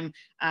time,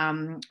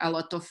 a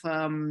lot of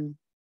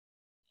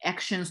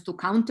actions to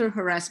counter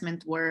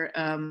harassment were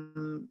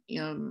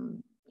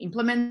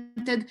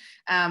implemented,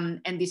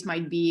 and this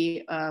might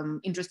be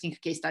interesting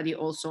case study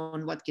also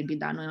on what can be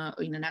done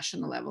in a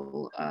national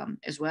level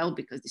as well,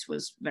 because this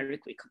was very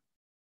quick.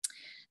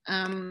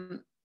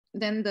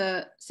 Then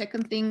the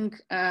second thing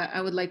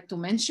I would like to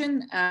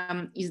mention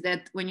is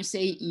that when you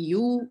say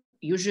EU,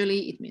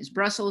 usually it means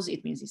Brussels,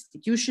 it means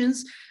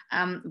institutions,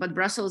 but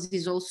Brussels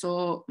is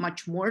also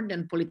much more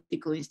than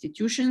political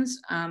institutions.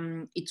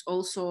 It's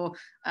also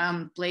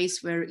a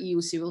place where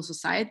EU civil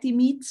society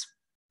meets.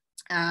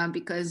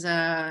 Because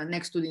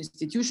next to the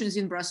institutions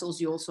in Brussels,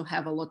 you also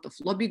have a lot of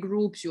lobby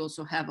groups, you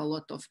also have a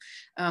lot of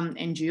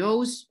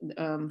NGOs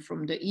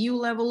from the EU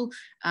level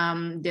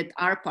that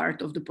are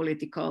part of the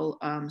political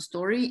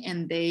story,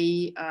 and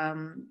they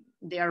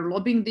are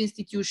lobbying the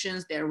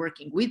institutions, they are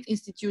working with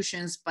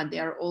institutions, but they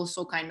are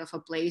also kind of a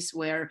place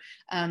where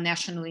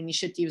national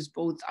initiatives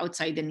both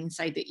outside and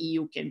inside the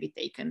EU can be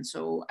taken.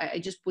 So I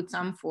just put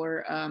some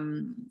for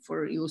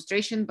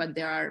illustration, but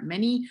there are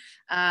many.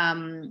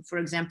 For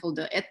example,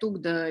 the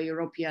ETUC, the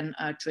European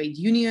Trade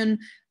Union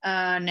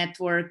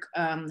Network,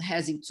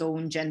 has its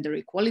own gender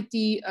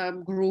equality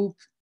group.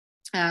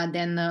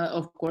 Then,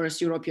 of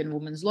course, European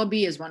Women's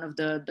Lobby is one of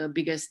the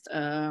biggest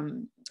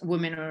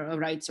women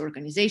rights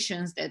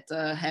organizations that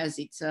has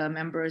its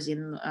members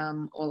in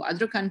all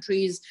other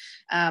countries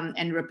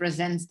and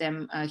represents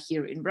them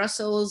here in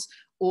Brussels.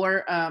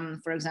 Or,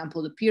 for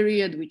example, the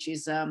Period, which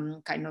is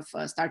kind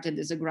of started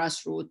as a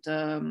grassroots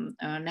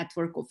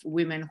network of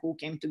women who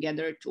came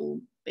together to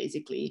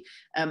basically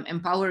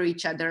empower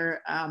each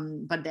other,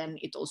 but then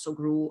it also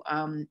grew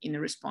in a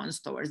response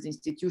towards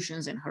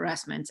institutions and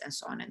harassments and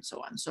so on and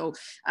so on. So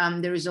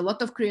there is a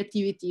lot of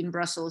creativity in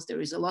Brussels,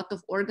 there is a lot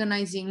of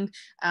organizing,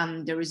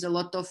 there is a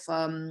lot of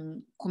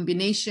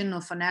combination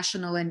of a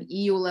national and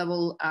EU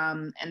level,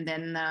 and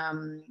then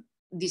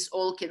this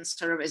all can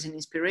serve as an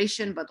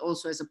inspiration, but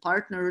also as a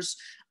partners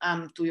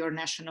to your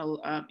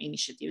national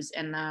initiatives.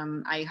 And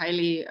I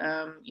highly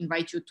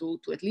invite you to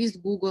at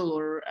least Google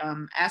or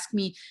ask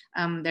me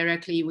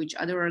directly which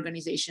other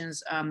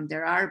organizations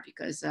there are,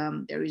 because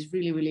there is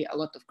really, really a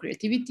lot of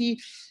creativity.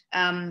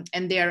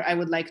 And there I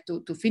would like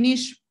to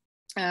finish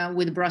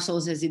with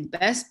Brussels as its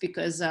best,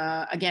 because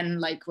again,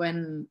 like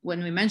when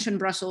we mention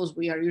Brussels,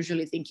 we are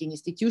usually thinking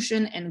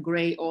institution and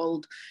gray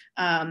old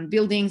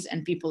buildings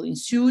and people in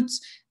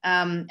suits.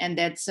 And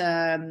that's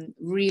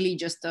really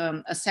just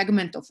a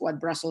segment of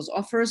what Brussels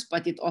offers,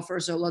 but it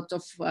offers a lot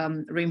of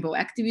rainbow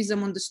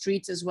activism on the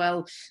streets as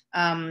well,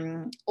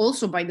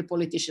 also by the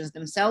politicians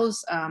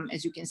themselves.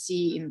 As you can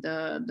see in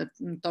the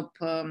top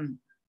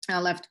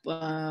left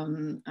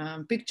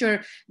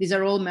picture, these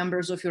are all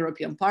members of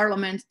European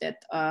Parliament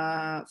that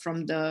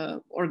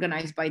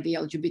organized by the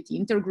LGBT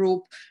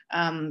intergroup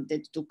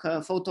that took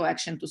photo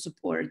action to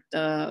support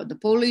the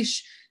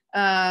Polish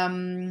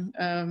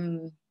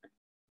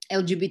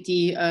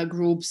LGBT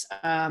groups,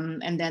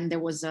 and then there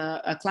was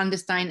a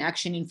clandestine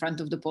action in front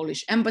of the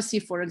Polish embassy,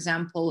 for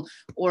example,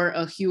 or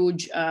a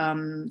huge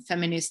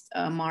feminist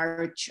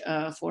march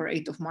for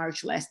 8th of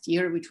March last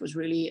year, which was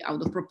really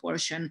out of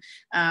proportion.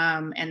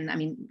 And I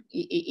mean,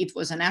 it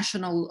was a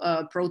national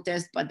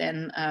protest, but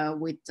then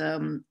with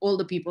all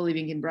the people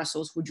living in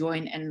Brussels who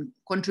joined and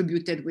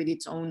contributed with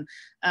its own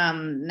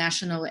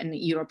national and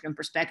European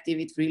perspective,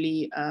 it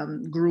really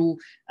grew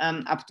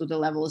up to the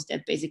levels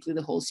that basically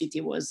the whole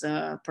city was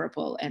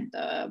purple and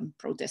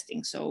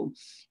protesting. So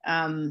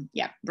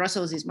yeah,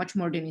 Brussels is much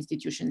more than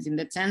institutions in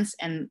that sense.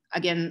 And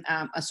again,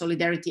 a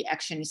solidarity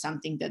action is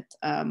something that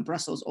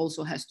Brussels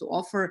also has to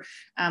offer,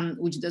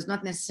 which does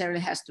not necessarily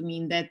has to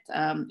mean that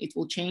it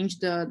will change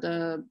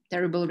the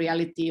terrible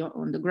reality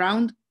on the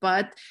ground,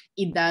 but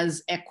it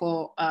does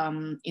echo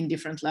in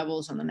different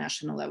levels on the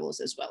national levels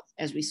as well,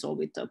 as we saw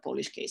with the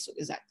Polish case. So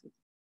exactly.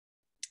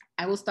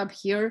 I will stop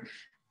here.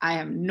 I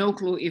have no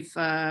clue if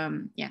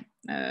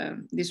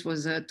this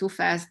was too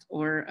fast,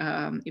 or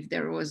if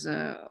there was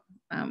a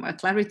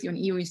clarity on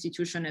EU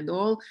institution at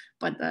all,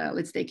 but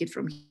let's take it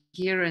from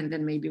here, and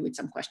then maybe with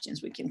some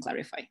questions we can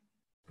clarify.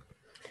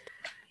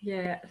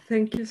 Yeah,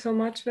 thank you so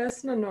much,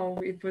 Vesna. No,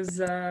 it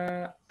was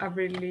a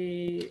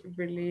really,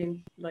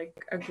 really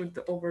like a good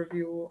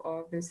overview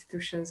of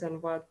institutions and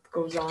what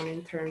goes on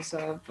in terms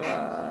of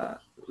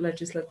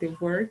legislative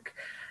work.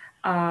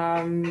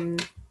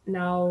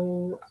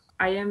 Now,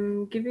 I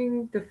am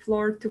giving the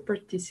floor to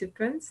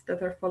participants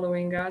that are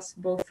following us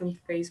both on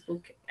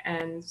Facebook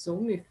and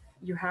Zoom. If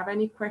you have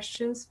any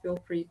questions, feel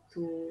free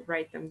to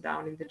write them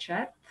down in the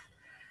chat.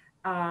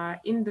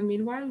 In the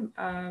meanwhile,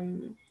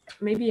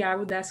 maybe I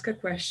would ask a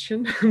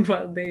question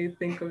while they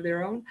think of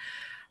their own.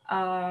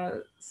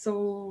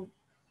 So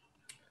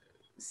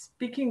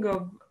speaking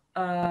of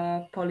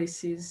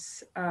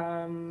policies,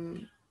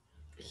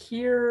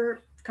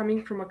 here,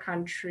 coming from a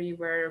country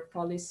where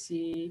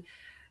policy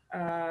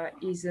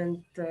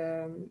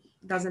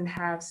doesn't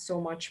have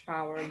so much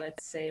power,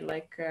 let's say,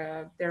 like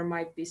there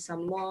might be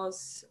some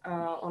laws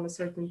on a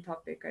certain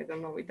topic. I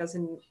don't know, it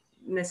doesn't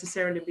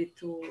necessarily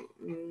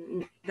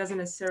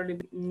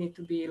need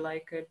to be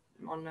like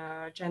on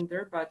a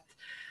gender, but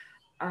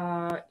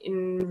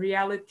in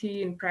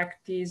reality, in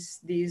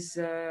practice, these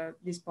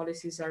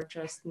policies are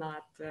just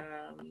not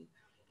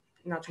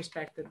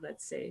respected,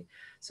 let's say.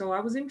 So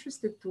I was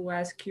interested to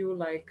ask you,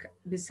 like,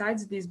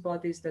 besides these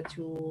bodies that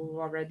you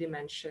already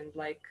mentioned,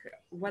 like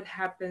what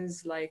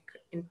happens like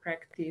in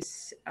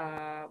practice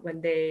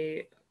when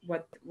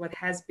what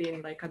has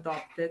been like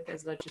adopted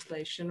as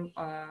legislation,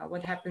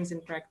 what happens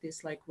in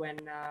practice like when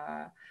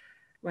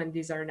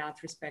these are not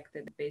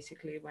respected,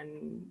 basically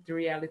when the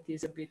reality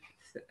is a bit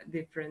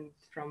different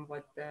from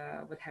what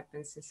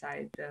happens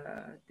inside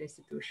the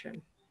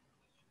institution.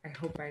 I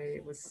hope I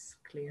was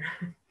clear.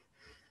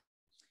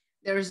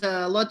 There's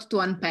a lot to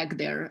unpack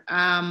there.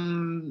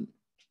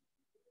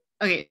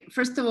 Okay,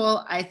 first of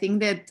all, I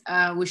think that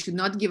we should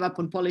not give up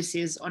on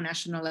policies on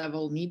national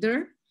level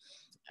neither,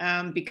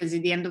 because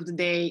at the end of the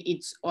day,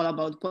 it's all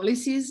about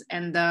policies.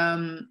 And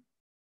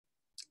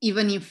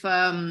even if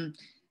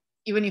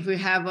we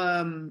have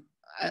a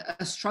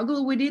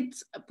struggle with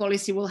it, a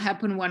policy will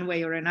happen one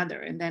way or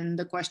another. And then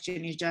the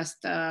question is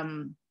just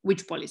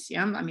which policy?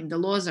 I mean, the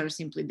laws are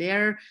simply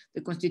there, the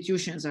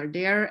constitutions are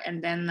there,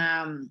 and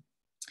then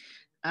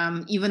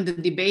even the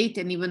debate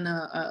and even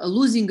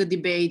losing a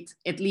debate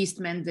at least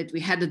meant that we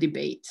had a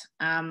debate.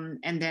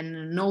 And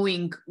then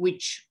knowing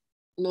which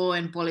law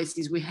and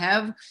policies we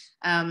have,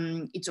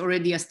 it's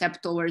already a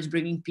step towards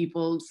bringing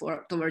people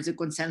towards a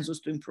consensus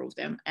to improve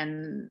them.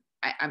 And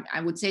I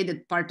would say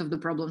that part of the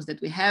problems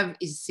that we have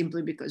is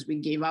simply because we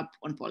gave up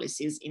on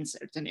policies in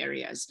certain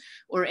areas,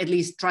 or at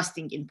least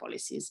trusting in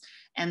policies.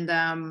 And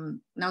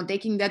now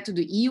taking that to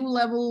the EU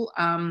level,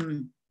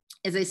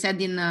 as I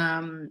said in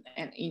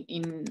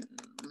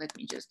let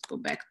me just go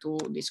back to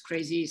this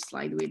crazy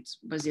slide with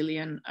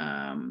Brazilian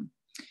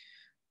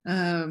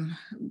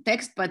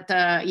text, but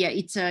yeah,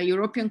 it's a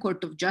European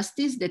Court of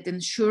Justice that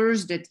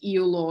ensures that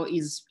EU law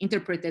is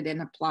interpreted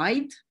and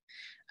applied,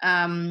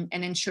 and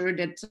ensure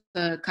that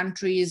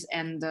countries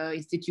and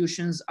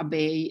institutions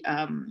abide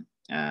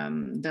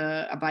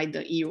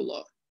the EU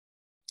law.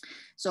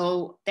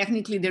 So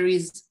technically there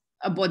is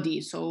a body.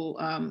 So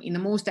in the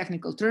most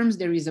technical terms,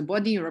 there is a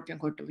body, European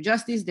Court of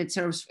Justice, that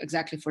serves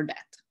exactly for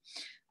that.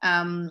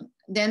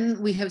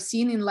 Then we have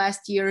seen in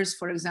last years,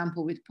 for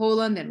example, with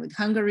Poland and with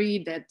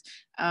Hungary, that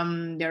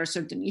there are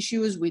certain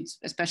issues with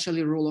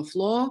especially rule of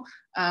law,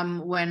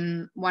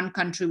 when one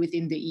country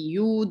within the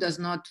EU does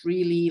not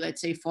really,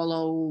 let's say,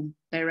 follow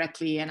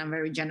directly, and I'm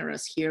very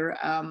generous here,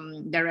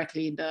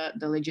 directly the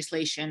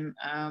legislation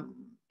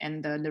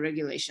and the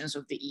regulations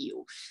of the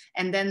EU.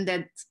 And then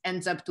that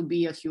ends up to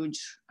be a huge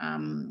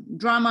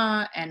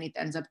drama, and it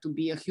ends up to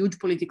be a huge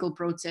political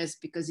process,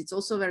 because it's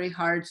also very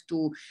hard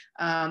to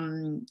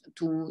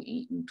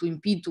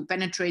impede, to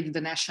penetrate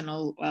the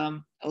national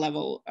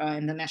level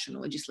and the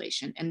national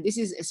legislation. And this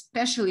is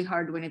especially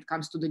hard when it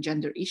comes to the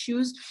gender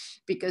issues,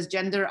 because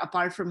gender,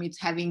 apart from it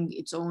having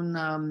its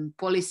own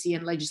policy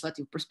and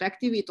legislative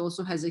perspective, it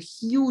also has a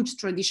huge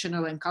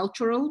traditional and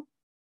cultural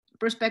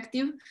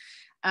perspective.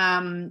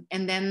 And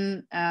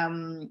then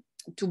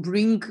to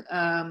bring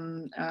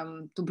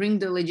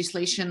the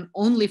legislation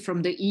only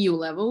from the EU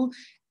level,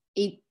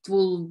 it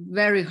will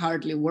very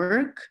hardly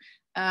work.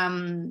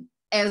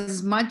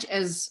 As much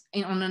as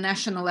on a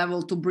national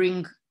level, to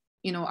bring,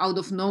 out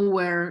of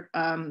nowhere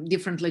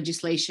different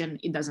legislation,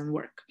 it doesn't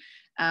work.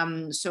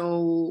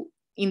 So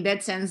in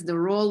that sense, the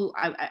role,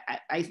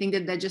 I think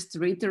that just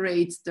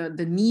reiterates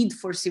the need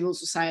for civil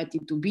society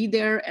to be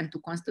there and to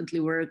constantly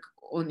work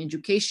on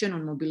education,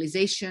 on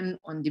mobilization,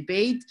 on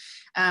debate,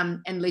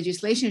 and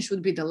legislation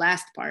should be the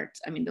last part.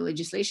 I mean, the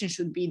legislation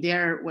should be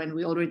there when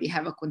we already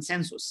have a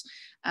consensus,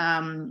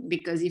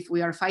 because if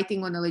we are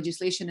fighting on the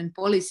legislation and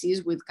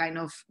policies with kind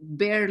of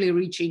barely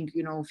reaching,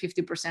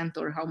 50%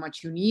 or how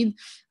much you need,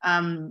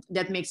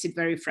 that makes it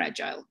very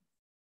fragile.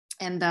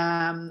 And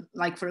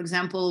like, for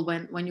example,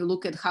 when you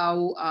look at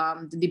how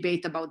the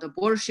debate about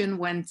abortion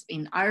went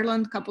in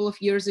Ireland a couple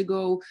of years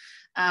ago,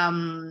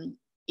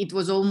 it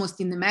was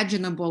almost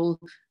unimaginable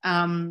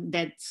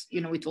that,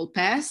 it will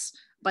pass.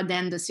 But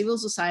then the civil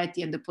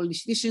society and the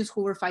politicians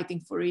who were fighting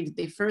for it,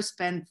 they first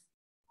spent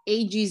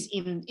ages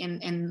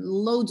in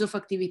loads of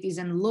activities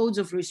and loads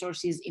of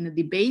resources in a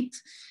debate.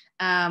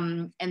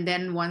 And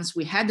then once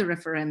we had the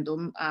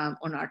referendum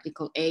on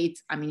Article 8,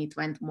 I mean, it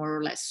went more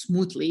or less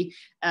smoothly,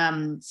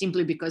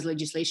 simply because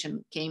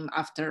legislation came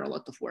after a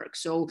lot of work.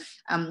 So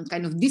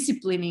kind of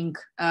disciplining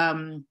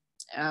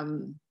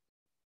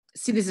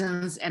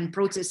citizens and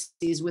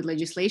processes with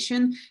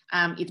legislation,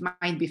 it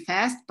might be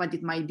fast, but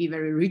it might be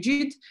very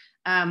rigid.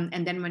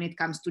 And then when it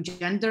comes to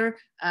gender,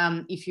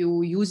 if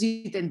you use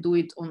it and do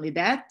it only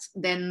that,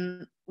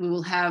 then we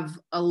will have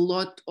a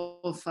lot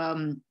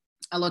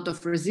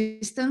of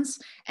resistance.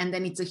 And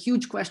then it's a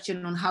huge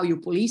question on how you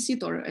police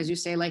it, or as you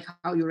say, like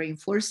how you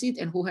reinforce it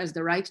and who has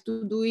the right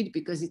to do it,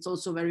 because it's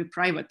also a very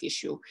private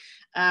issue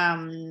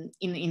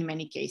in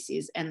many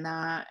cases. And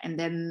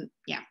then,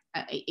 yeah,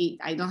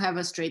 I don't have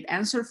a straight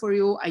answer for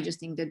you. I just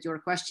think that your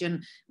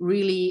question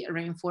really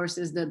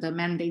reinforces the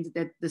mandate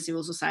that the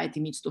civil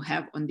society needs to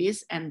have on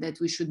this, and that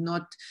we should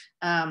not,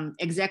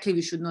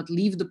 we should not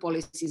leave the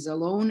policies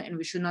alone, and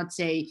we should not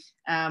say,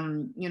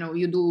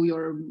 you do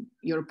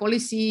your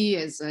policy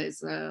as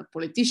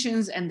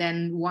politicians, and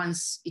then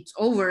once it's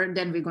over,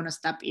 then we're going to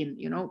step in,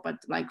 but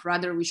like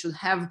rather we should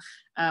have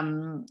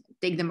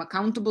take them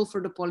accountable for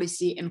the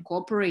policy and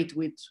cooperate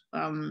with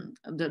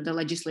the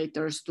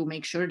legislators to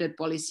make sure that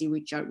policy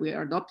which we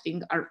are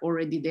adopting are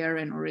already there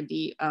and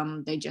already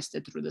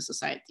digested through the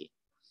society.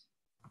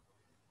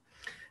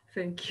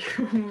 Thank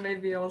you.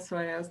 Maybe also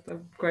I asked a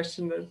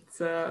question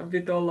that's a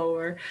bit all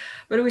over,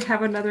 but we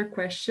have another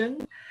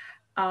question.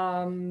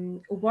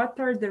 What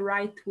are the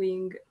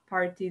right-wing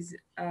parties'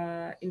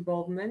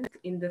 involvement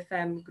in the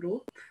FEM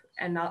group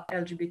and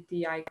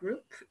LGBTI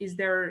group? Is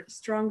there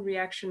strong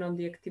reaction on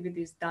the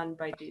activities done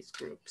by these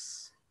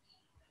groups?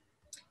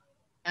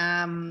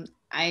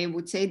 I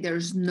would say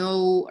there's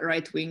no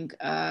right-wing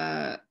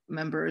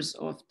members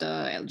of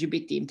the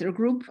LGBT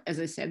intergroup. As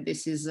I said,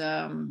 this is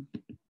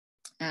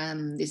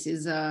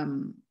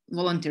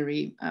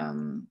voluntary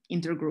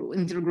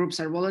intergroups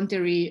are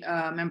voluntary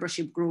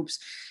membership groups.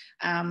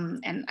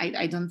 And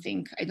I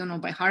don't know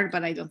by heart,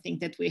 but I don't think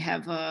that we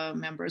have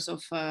members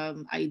of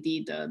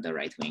ID, the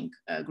right-wing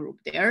group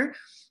there.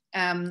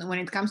 When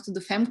it comes to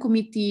the FEM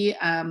committee,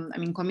 I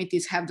mean,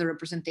 committees have the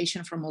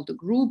representation from all the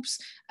groups.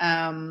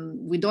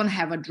 We don't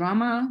have a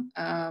drama.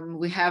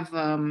 We have,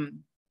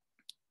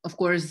 of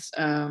course,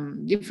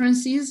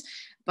 differences,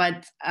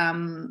 but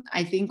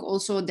I think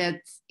also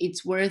that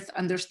it's worth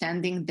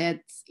understanding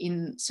that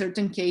in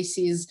certain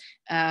cases,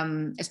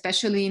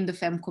 especially in the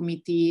FEM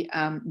committee,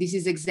 this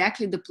is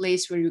exactly the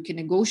place where you can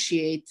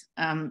negotiate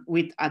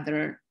with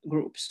other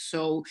groups.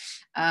 So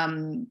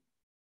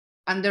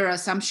under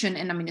assumption,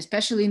 and I mean,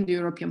 especially in the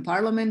European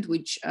Parliament,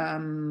 which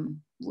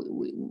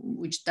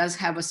does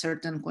have a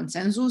certain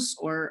consensus,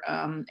 or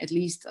at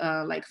least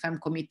like FEM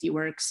committee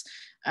works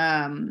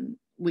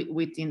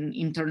within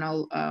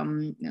internal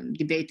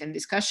debate and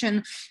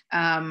discussion.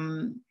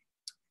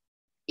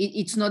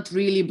 It's not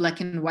really black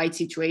and white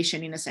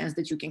situation in a sense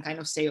that you can kind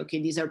of say,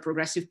 okay, these are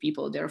progressive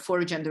people, they're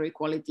for gender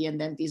equality, and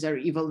then these are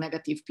evil,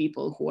 negative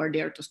people who are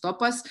there to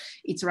stop us.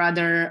 It's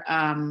rather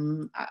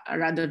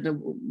the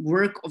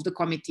work of the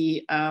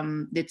committee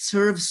that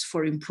serves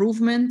for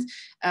improvement.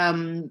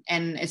 And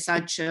as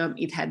such,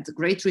 it had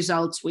great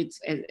results with,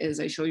 as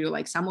I show you,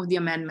 like some of the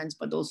amendments,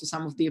 but also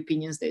some of the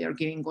opinions they are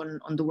giving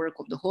on the work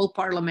of the whole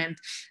parliament.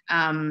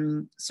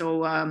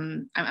 So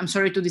I'm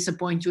sorry to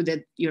disappoint you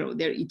that, you know,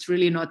 it's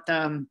really not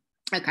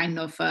a kind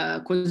of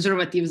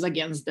conservatives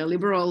against the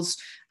liberals,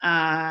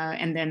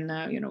 and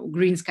then you know,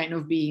 Greens kind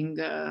of being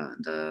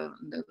the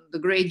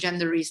great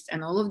genderist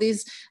and all of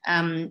this.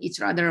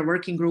 It's rather a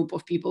working group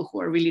of people who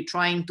are really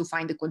trying to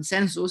find a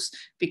consensus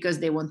because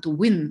they want to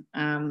win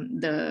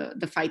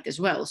the fight as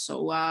well.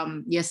 So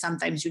yes,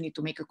 sometimes you need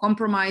to make a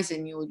compromise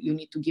and you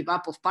need to give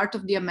up of part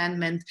of the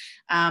amendment,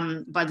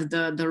 but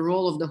the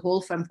role of the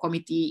whole FEM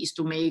committee is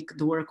to make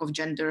the work of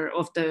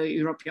the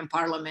European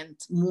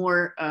Parliament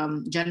more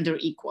gender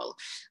equal.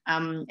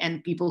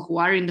 And people who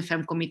are in the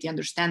FEM committee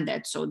understand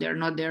that, so they're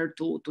not there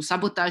to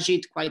sabotage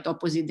it. Quite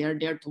opposite, they're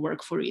there to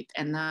work for it.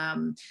 And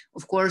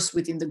of course,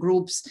 within the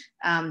groups,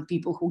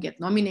 people who get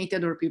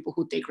nominated or people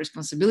who take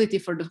responsibility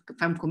for the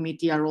FEM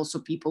committee are also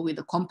people with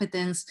the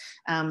competence.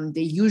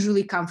 They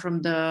usually come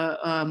from the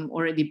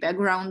already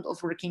background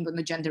of working on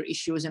the gender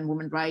issues and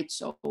women's rights.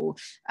 So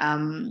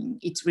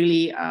it's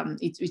really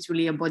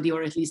a body,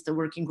 or at least a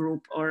working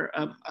group or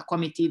a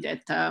committee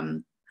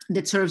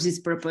that serves its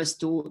purpose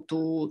to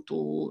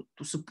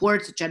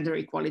support gender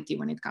equality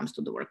when it comes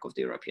to the work of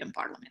the European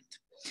Parliament.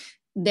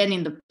 Then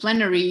in the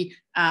plenary,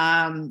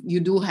 you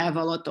do have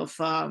a lot of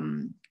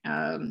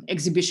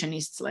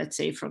exhibitionists, let's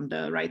say, from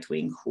the right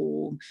wing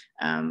who,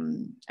 I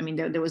mean,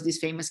 there was this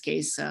famous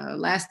case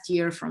last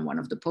year from one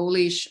of the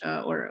Polish,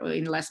 or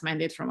in last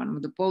mandate from one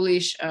of the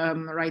Polish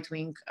right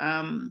wing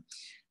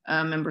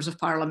members of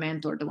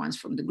parliament, or the ones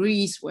from the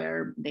Greece,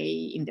 where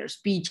they, in their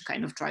speech,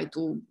 kind of try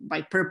to,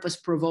 by purpose,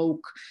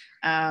 provoke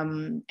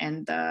and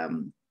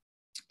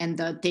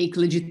take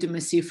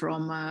legitimacy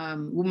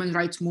from women's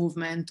rights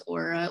movement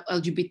or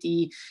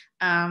LGBT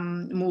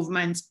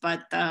movements.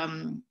 But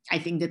I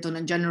think that on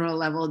a general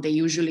level, they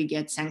usually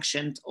get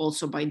sanctioned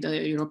also by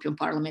the European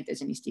Parliament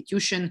as an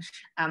institution,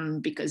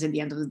 because at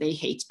the end of the day,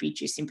 hate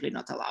speech is simply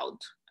not allowed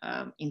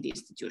in the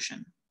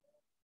institution.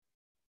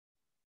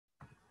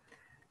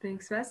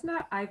 Thanks,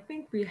 Vesna. I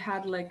think we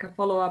had like a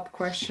follow-up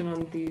question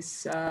on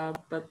this,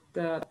 but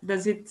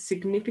does it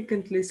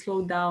significantly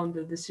slow down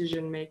the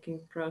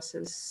decision-making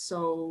process?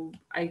 So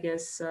I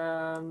guess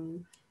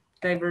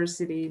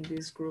diversity in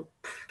this group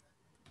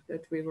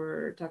that we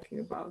were talking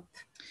about.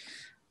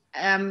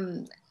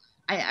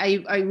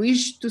 I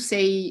wish to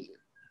say,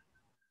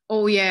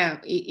 oh yeah,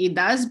 it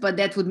does, but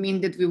that would mean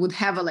that we would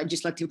have a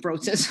legislative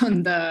process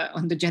on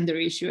the gender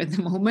issue at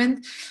the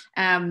moment.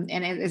 And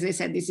as I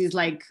said, this is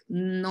like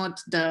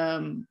not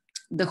the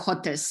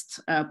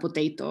hottest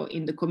potato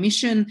in the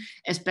Commission,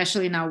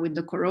 especially now with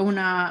the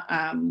Corona,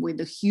 with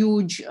the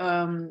huge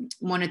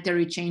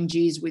monetary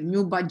changes, with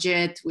new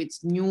budget, with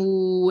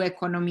new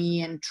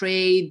economy and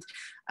trade,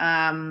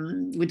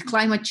 with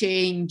climate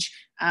change.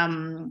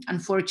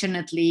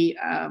 Unfortunately,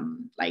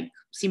 like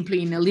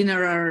simply in a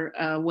linear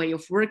way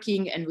of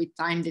working and with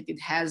time that it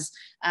has,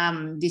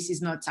 this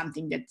is not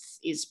something that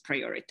is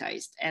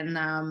prioritized. And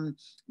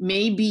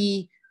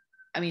maybe,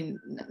 I mean,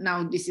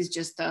 now this is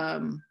just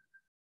out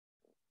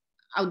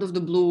of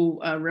the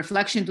blue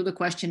reflection to the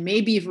question,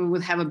 maybe if we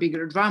would have a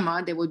bigger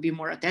drama, there would be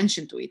more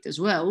attention to it as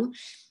well.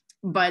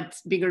 But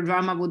bigger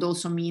drama would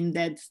also mean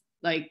that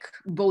like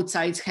both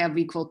sides have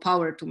equal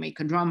power to make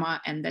a drama,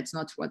 and that's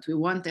not what we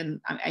want. And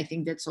I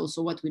think that's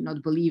also what we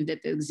not believe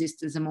that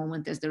exists at the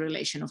moment as the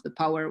relation of the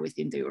power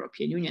within the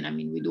European Union. I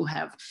mean, we do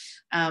have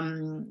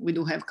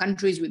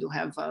countries, we do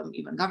have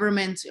even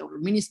governments or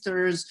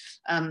ministers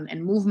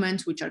and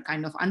movements which are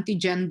kind of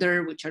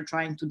anti-gender, which are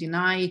trying to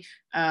deny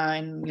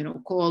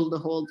and call the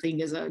whole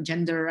thing as a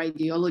gender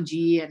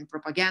ideology and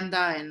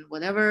propaganda and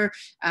whatever,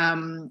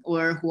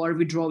 or who are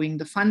withdrawing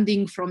the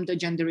funding from the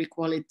gender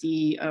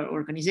equality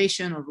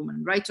organization or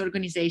women rights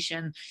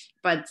organization.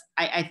 But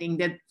I think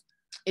that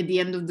at the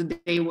end of the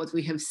day, what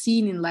we have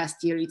seen in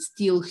last year, it's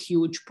still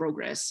huge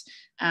progress.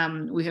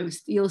 We have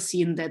still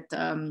seen that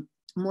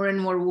more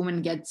and more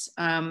women get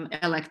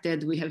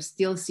elected. We have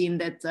still seen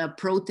that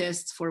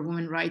protests for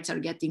women's rights are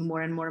getting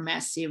more and more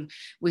massive.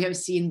 We have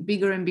seen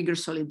bigger and bigger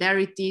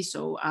solidarity.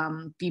 So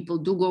people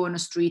do go on the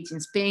streets in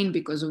Spain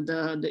because of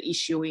the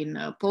issue in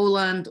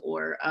Poland,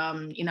 or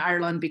in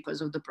Ireland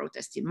because of the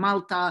protest in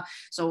Malta.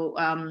 So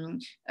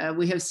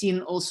we have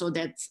seen also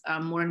that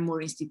more and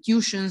more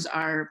institutions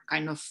are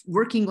kind of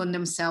working on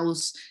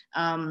themselves.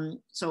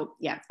 So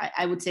yeah,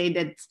 I would say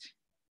that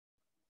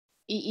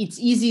it's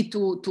easy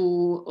to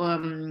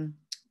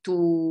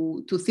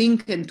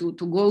think and to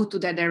go to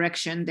that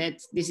direction,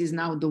 that this is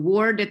now the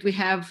war that we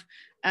have,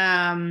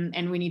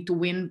 and we need to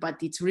win,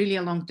 but it's really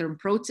a long-term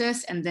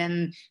process. And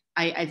then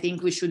I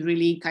think we should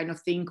really kind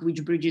of think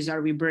which bridges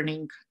are we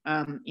burning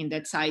in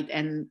that side.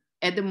 And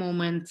at the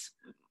moment,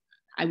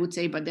 I would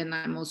say, but then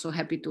I'm also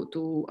happy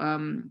to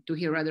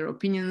hear other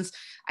opinions.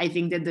 I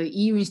think that the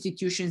EU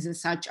institutions and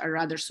such are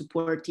rather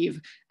supportive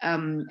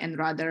and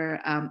rather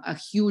a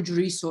huge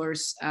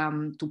resource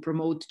to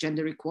promote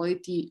gender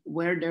equality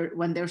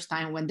when there's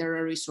time, when there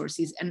are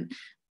resources. And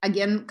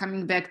again,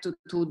 coming back to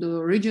the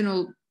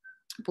original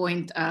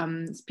point,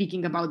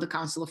 speaking about the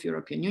Council of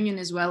European Union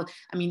as well,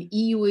 I mean,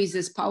 EU is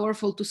as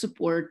powerful to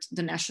support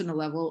the national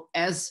level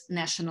as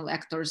national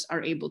actors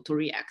are able to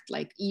react.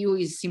 Like, EU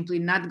is simply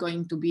not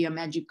going to be a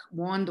magic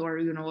wand or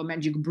a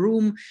magic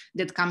broom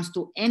that comes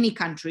to any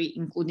country,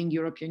 including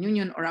European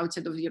Union or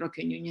outside of the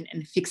European Union,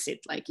 and fix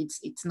it. Like,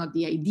 it's not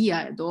the idea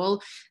at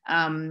all,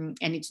 and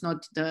it's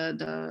not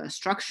the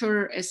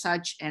structure as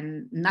such,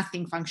 and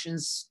nothing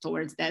functions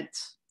towards that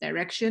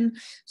direction.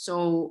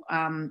 So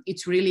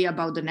it's really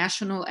about the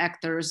national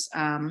actors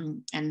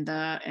and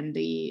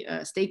the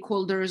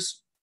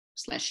stakeholders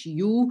 /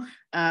 you,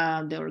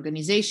 the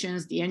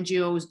organizations, the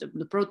NGOs,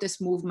 the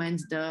protest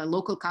movements, the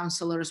local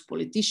councillors,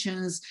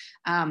 politicians,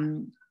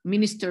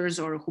 ministers,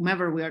 or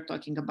whomever we are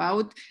talking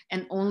about.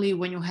 And only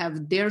when you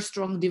have their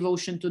strong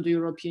devotion to the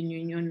European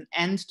Union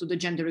and to the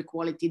gender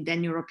equality,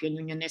 then European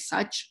Union as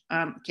such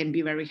can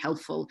be very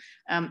helpful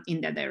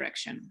in that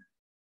direction.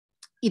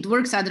 It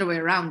works other way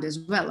around as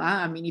well.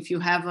 I mean, if you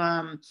have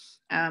a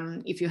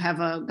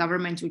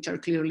government which are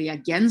clearly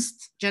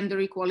against gender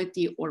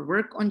equality or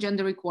work on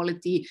gender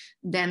equality,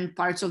 then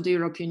parts of the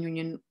European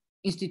Union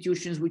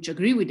institutions which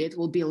agree with it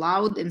will be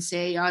loud and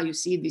say, you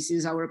see, this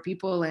is our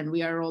people and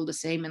we are all the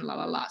same and la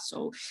la la.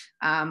 So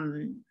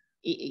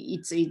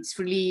it's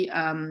really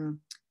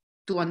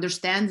to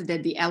understand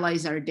that the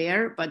allies are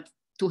there, but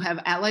to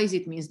have allies,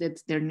 it means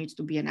that there needs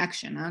to be an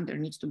action. There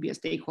needs to be a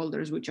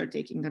stakeholders which are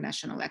taking the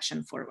national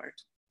action forward.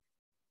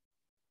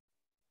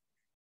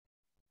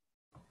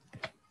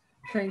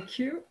 Thank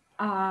you.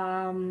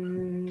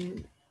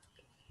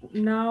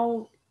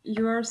 Now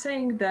you are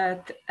saying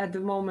that at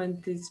the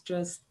moment it's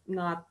just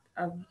not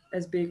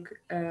as big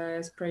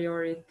as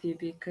priority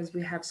because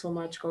we have so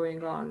much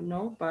going on,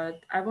 no?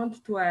 But I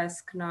wanted to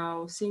ask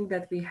now, seeing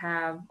that we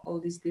have all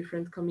these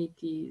different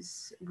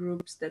committees,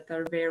 groups that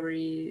are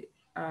very,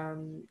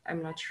 I'm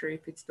not sure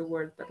if it's the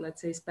word, but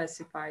let's say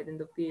specified in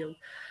the field.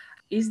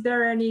 Is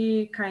there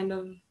any kind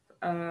of,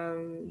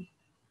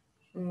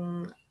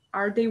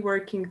 are they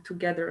working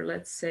together?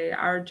 Let's say,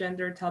 are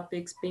gender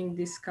topics being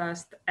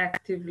discussed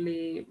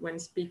actively when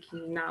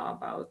speaking now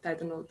about, I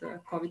don't know, the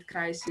COVID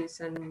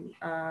crisis and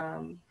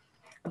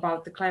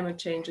about the climate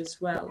change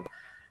as well?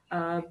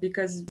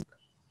 Because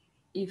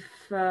if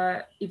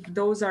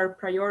those are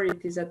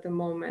priorities at the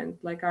moment,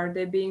 like, are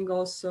they being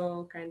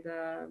also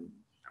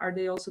are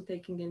they also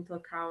taking into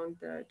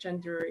account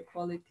gender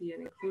equality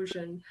and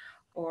inclusion,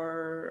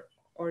 or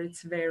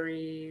it's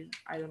very,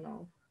 I don't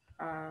know,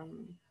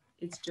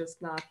 it's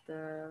just not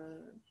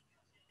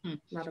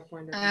not a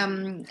point of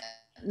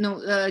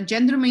no,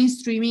 gender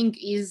mainstreaming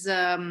is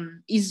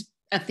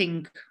a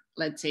thing,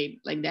 let's say,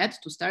 like that,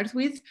 to start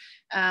with.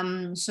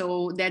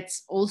 So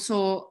that's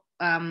also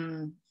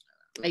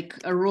like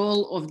a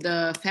role of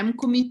the FEM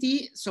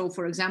committee. So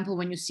for example,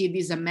 when you see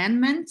these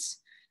amendments,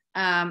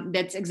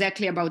 that's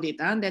exactly about it.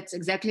 That's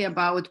exactly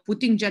about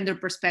putting gender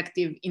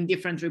perspective in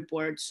different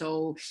reports.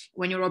 So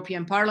when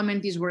European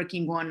Parliament is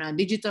working on a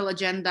digital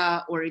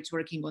agenda, or it's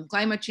working on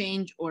climate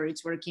change, or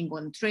it's working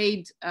on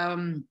trade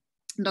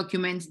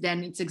documents,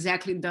 then it's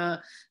exactly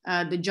the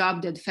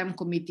job that FEM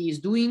committee is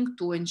doing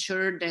to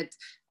ensure that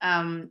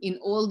in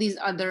all these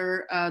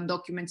other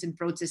documents and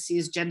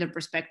processes, gender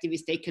perspective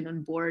is taken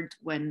on board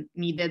when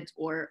needed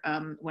or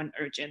when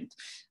urgent.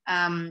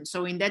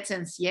 So in that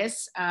sense,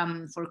 yes,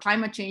 for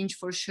climate change,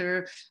 for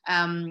sure.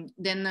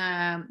 Then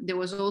there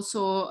was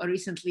also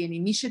recently an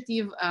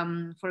initiative,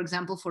 for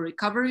example, for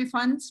recovery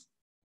funds.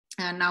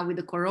 Now with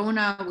the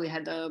corona, we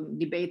had a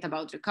debate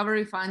about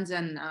recovery funds,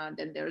 and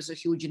then there's a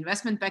huge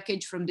investment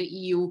package from the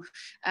EU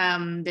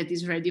that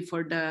is ready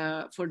for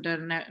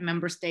the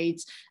member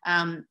states.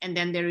 And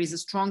then there is a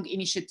strong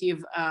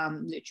initiative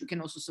that you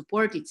can also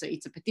support. It's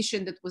a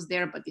petition that was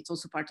there, but it's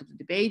also part of the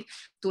debate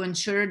to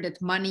ensure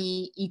that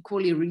money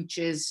equally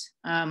reaches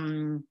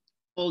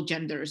all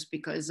genders,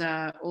 because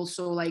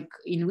also like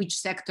in which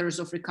sectors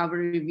of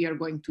recovery we are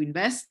going to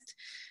invest.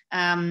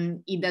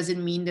 It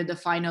doesn't mean that the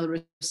final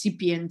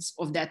recipients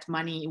of that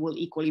money will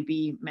equally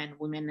be men,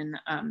 women,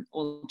 and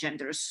all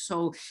genders.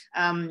 So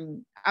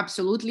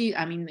absolutely,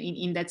 I mean,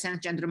 in that sense,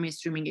 gender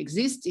mainstreaming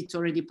exists. It's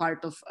already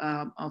part of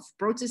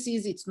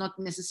processes. It's not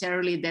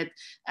necessarily that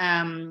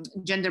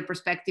gender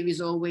perspective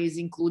is always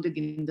included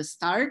in the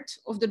start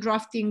of the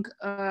drafting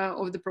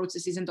of the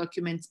processes and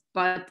documents,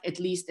 but at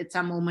least at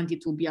some moment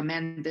it will be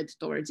amended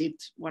towards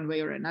it one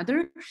way or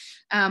another.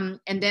 And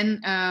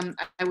then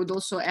I would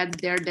also add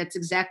there that's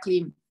exactly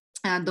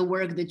the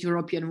work that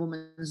European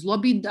Women's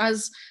Lobby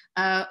does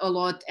a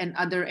lot, and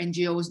other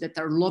NGOs that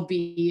are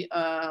lobby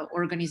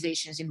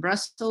organizations in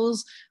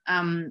Brussels.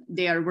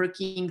 They are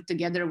working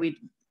together with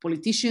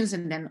politicians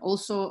and then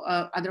also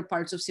other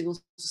parts of civil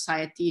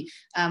society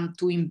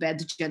to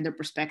embed gender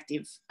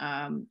perspective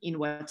in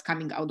what's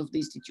coming out of the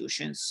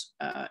institutions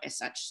as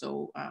such.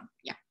 So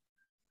yeah,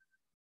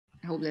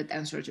 I hope that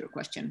answers your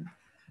question.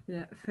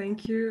 Yeah,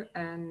 thank you.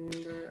 And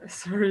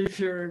sorry if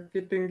you're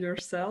repeating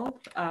yourself.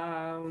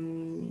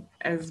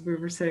 As we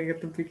were saying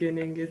at the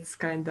beginning, it's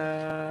kind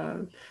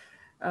of,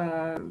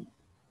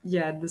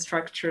 yeah, the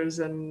structures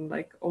and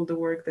like all the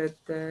work that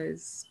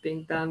is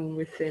being done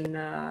within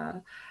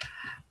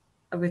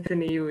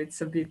EU,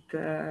 it's a bit,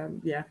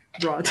 yeah,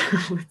 broad,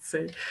 let's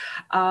say.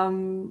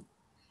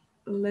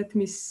 Let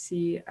me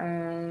see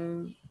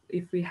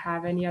if we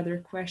have any other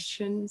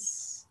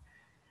questions.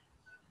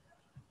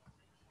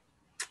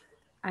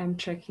 I'm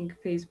checking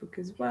Facebook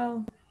as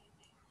well.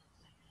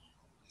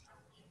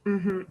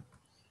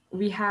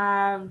 We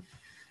have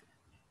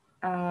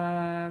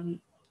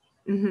in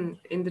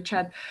the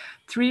chat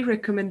 3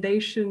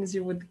 recommendations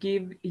you would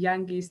give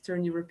young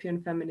Eastern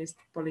European feminist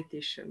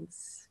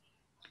politicians.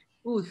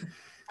 Ooh,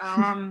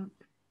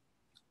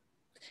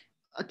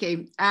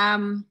 okay.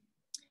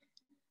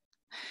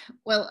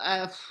 Well,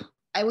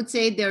 I would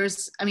say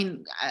I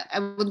mean, I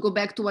would go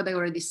back to what I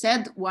already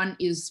said. One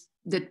is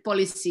that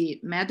policy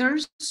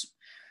matters,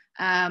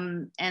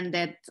 and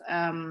that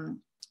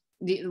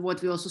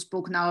what we also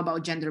spoke now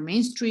about gender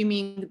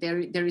mainstreaming,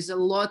 there is a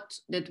lot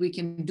that we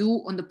can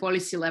do on the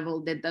policy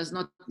level that does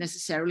not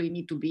necessarily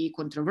need to be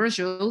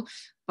controversial,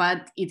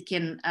 but it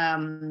can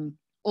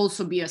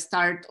also be a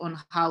start on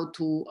how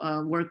to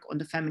work on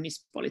the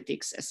feminist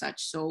politics as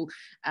such. So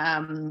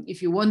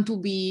if you want to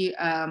be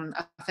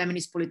a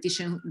feminist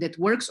politician that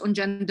works on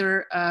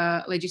gender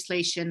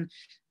legislation,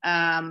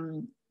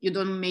 you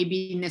don't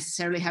maybe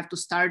necessarily have to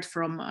start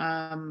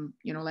from,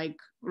 you know, like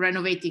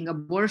renovating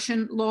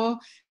abortion law.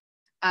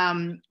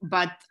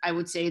 But I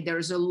would say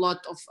there's a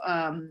lot of,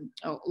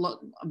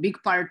 a big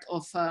part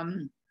of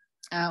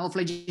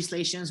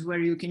legislations where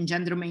you can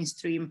gender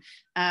mainstream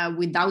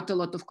without a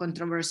lot of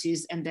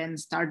controversies, and then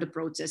start the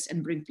process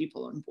and bring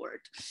people on board.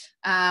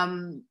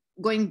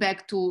 Going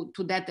back to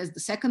that as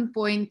the second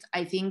point,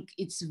 I think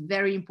it's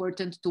very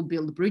important to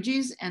build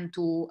bridges and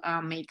to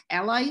make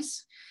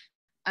allies.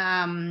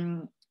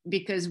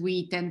 Because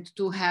we tend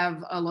to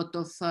have a lot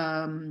of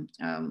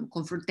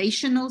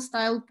confrontational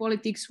style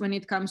politics when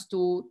it comes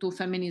to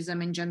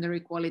feminism and gender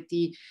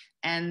equality.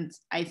 And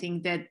I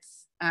think that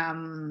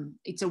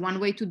it's a one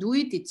way to do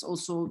it. It's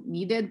also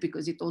needed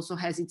because it also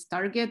has its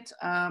target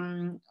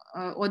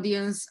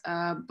audience.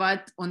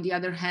 But on the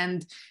other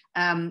hand,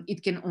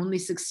 it can only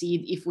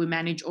succeed if we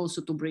manage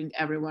also to bring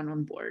everyone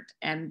on board.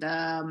 And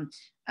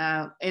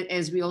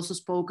as we also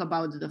spoke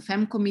about the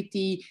FEM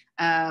committee,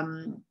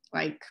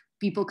 like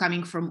people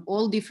coming from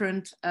all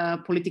different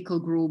political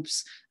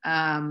groups,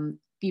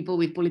 people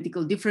with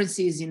political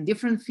differences in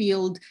different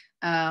fields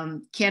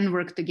can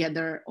work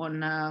together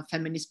on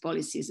feminist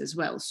policies as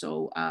well.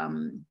 So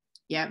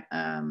yeah,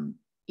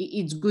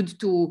 it's good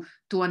to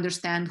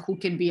understand who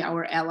can be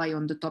our ally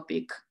on the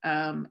topic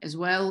as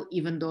well,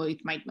 even though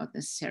it might not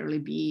necessarily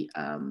be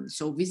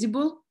so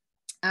visible.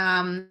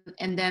 And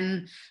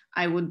then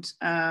I would,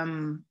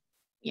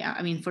 yeah,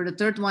 I mean, for the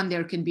third one,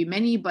 there can be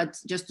many, but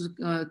just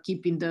to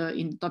keep in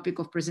the topic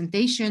of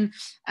presentation,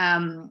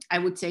 I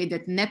would say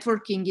that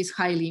networking is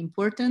highly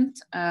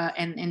important,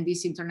 and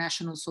this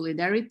international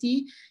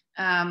solidarity,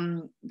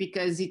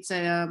 because it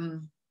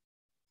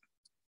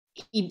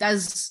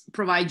does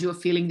provide you a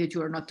feeling that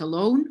you are not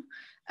alone,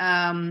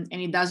 and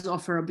it does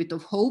offer a bit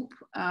of hope,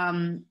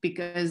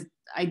 because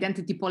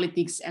identity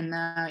politics and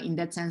in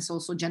that sense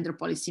also gender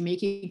policy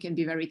making can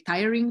be very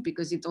tiring,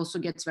 because it also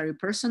gets very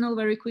personal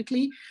very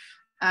quickly.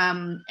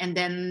 And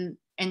then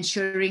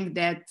ensuring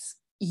that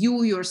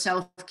you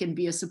yourself can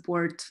be a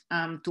support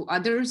to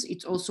others.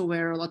 It's also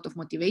where a lot of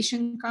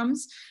motivation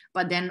comes,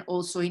 but then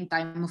also in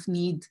time of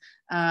need,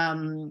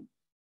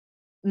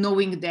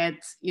 knowing that,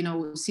 you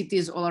know,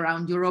 cities all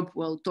around Europe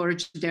will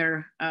torch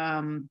their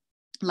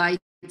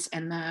lights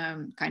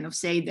and kind of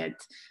say that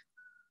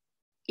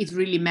it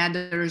really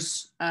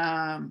matters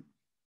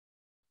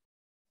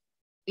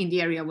in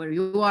the area where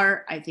you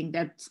are. I think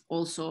that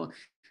also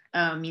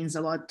means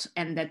a lot,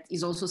 and that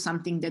is also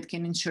something that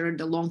can ensure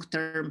the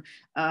long-term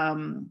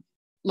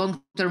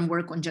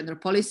work on gender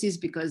policies,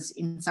 because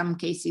in some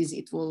cases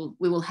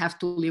we will have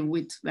to live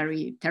with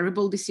very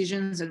terrible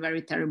decisions and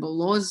very terrible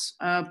laws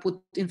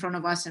put in front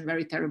of us and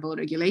very terrible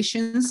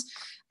regulations.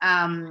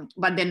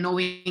 But then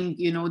knowing,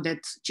 you know,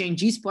 that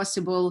change is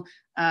possible,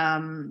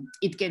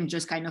 it can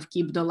just kind of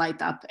keep the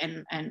light up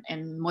and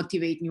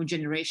motivate new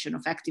generation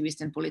of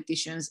activists and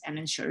politicians and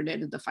ensure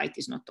that the fight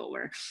is not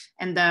over.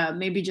 And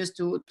maybe just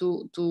to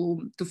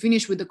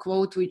finish with a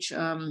quote which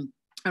I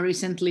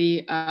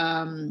recently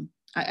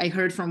I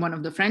heard from one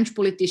of the French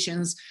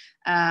politicians.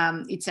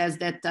 It says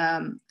that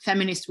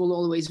feminists will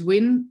always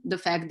win. The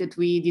fact that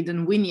we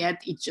didn't win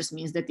yet, it just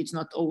means that it's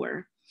not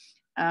over.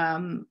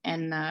 In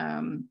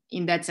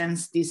that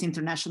sense, this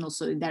international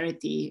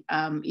solidarity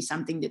is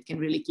something that can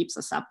really keep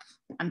us up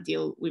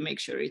until we make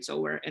sure it's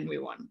over and we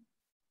won.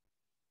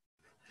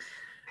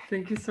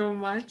 Thank you so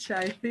much.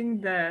 I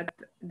think that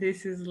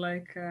this is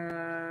like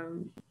a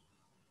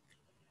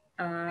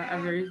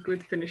very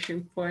good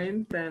finishing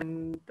point,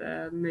 and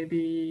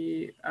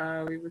maybe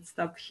we would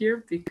stop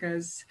here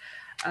because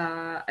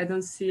I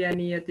don't see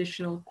any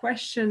additional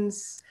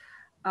questions.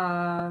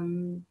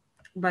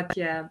 But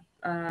yeah,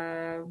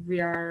 I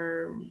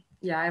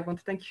want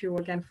to thank you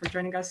again for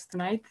joining us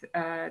tonight.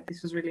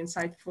 This was really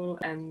insightful,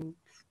 and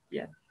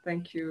yeah,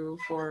 thank you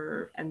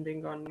for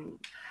ending on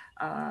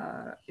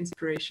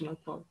inspirational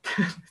quote,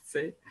 let's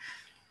say.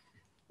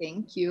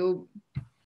 Thank you.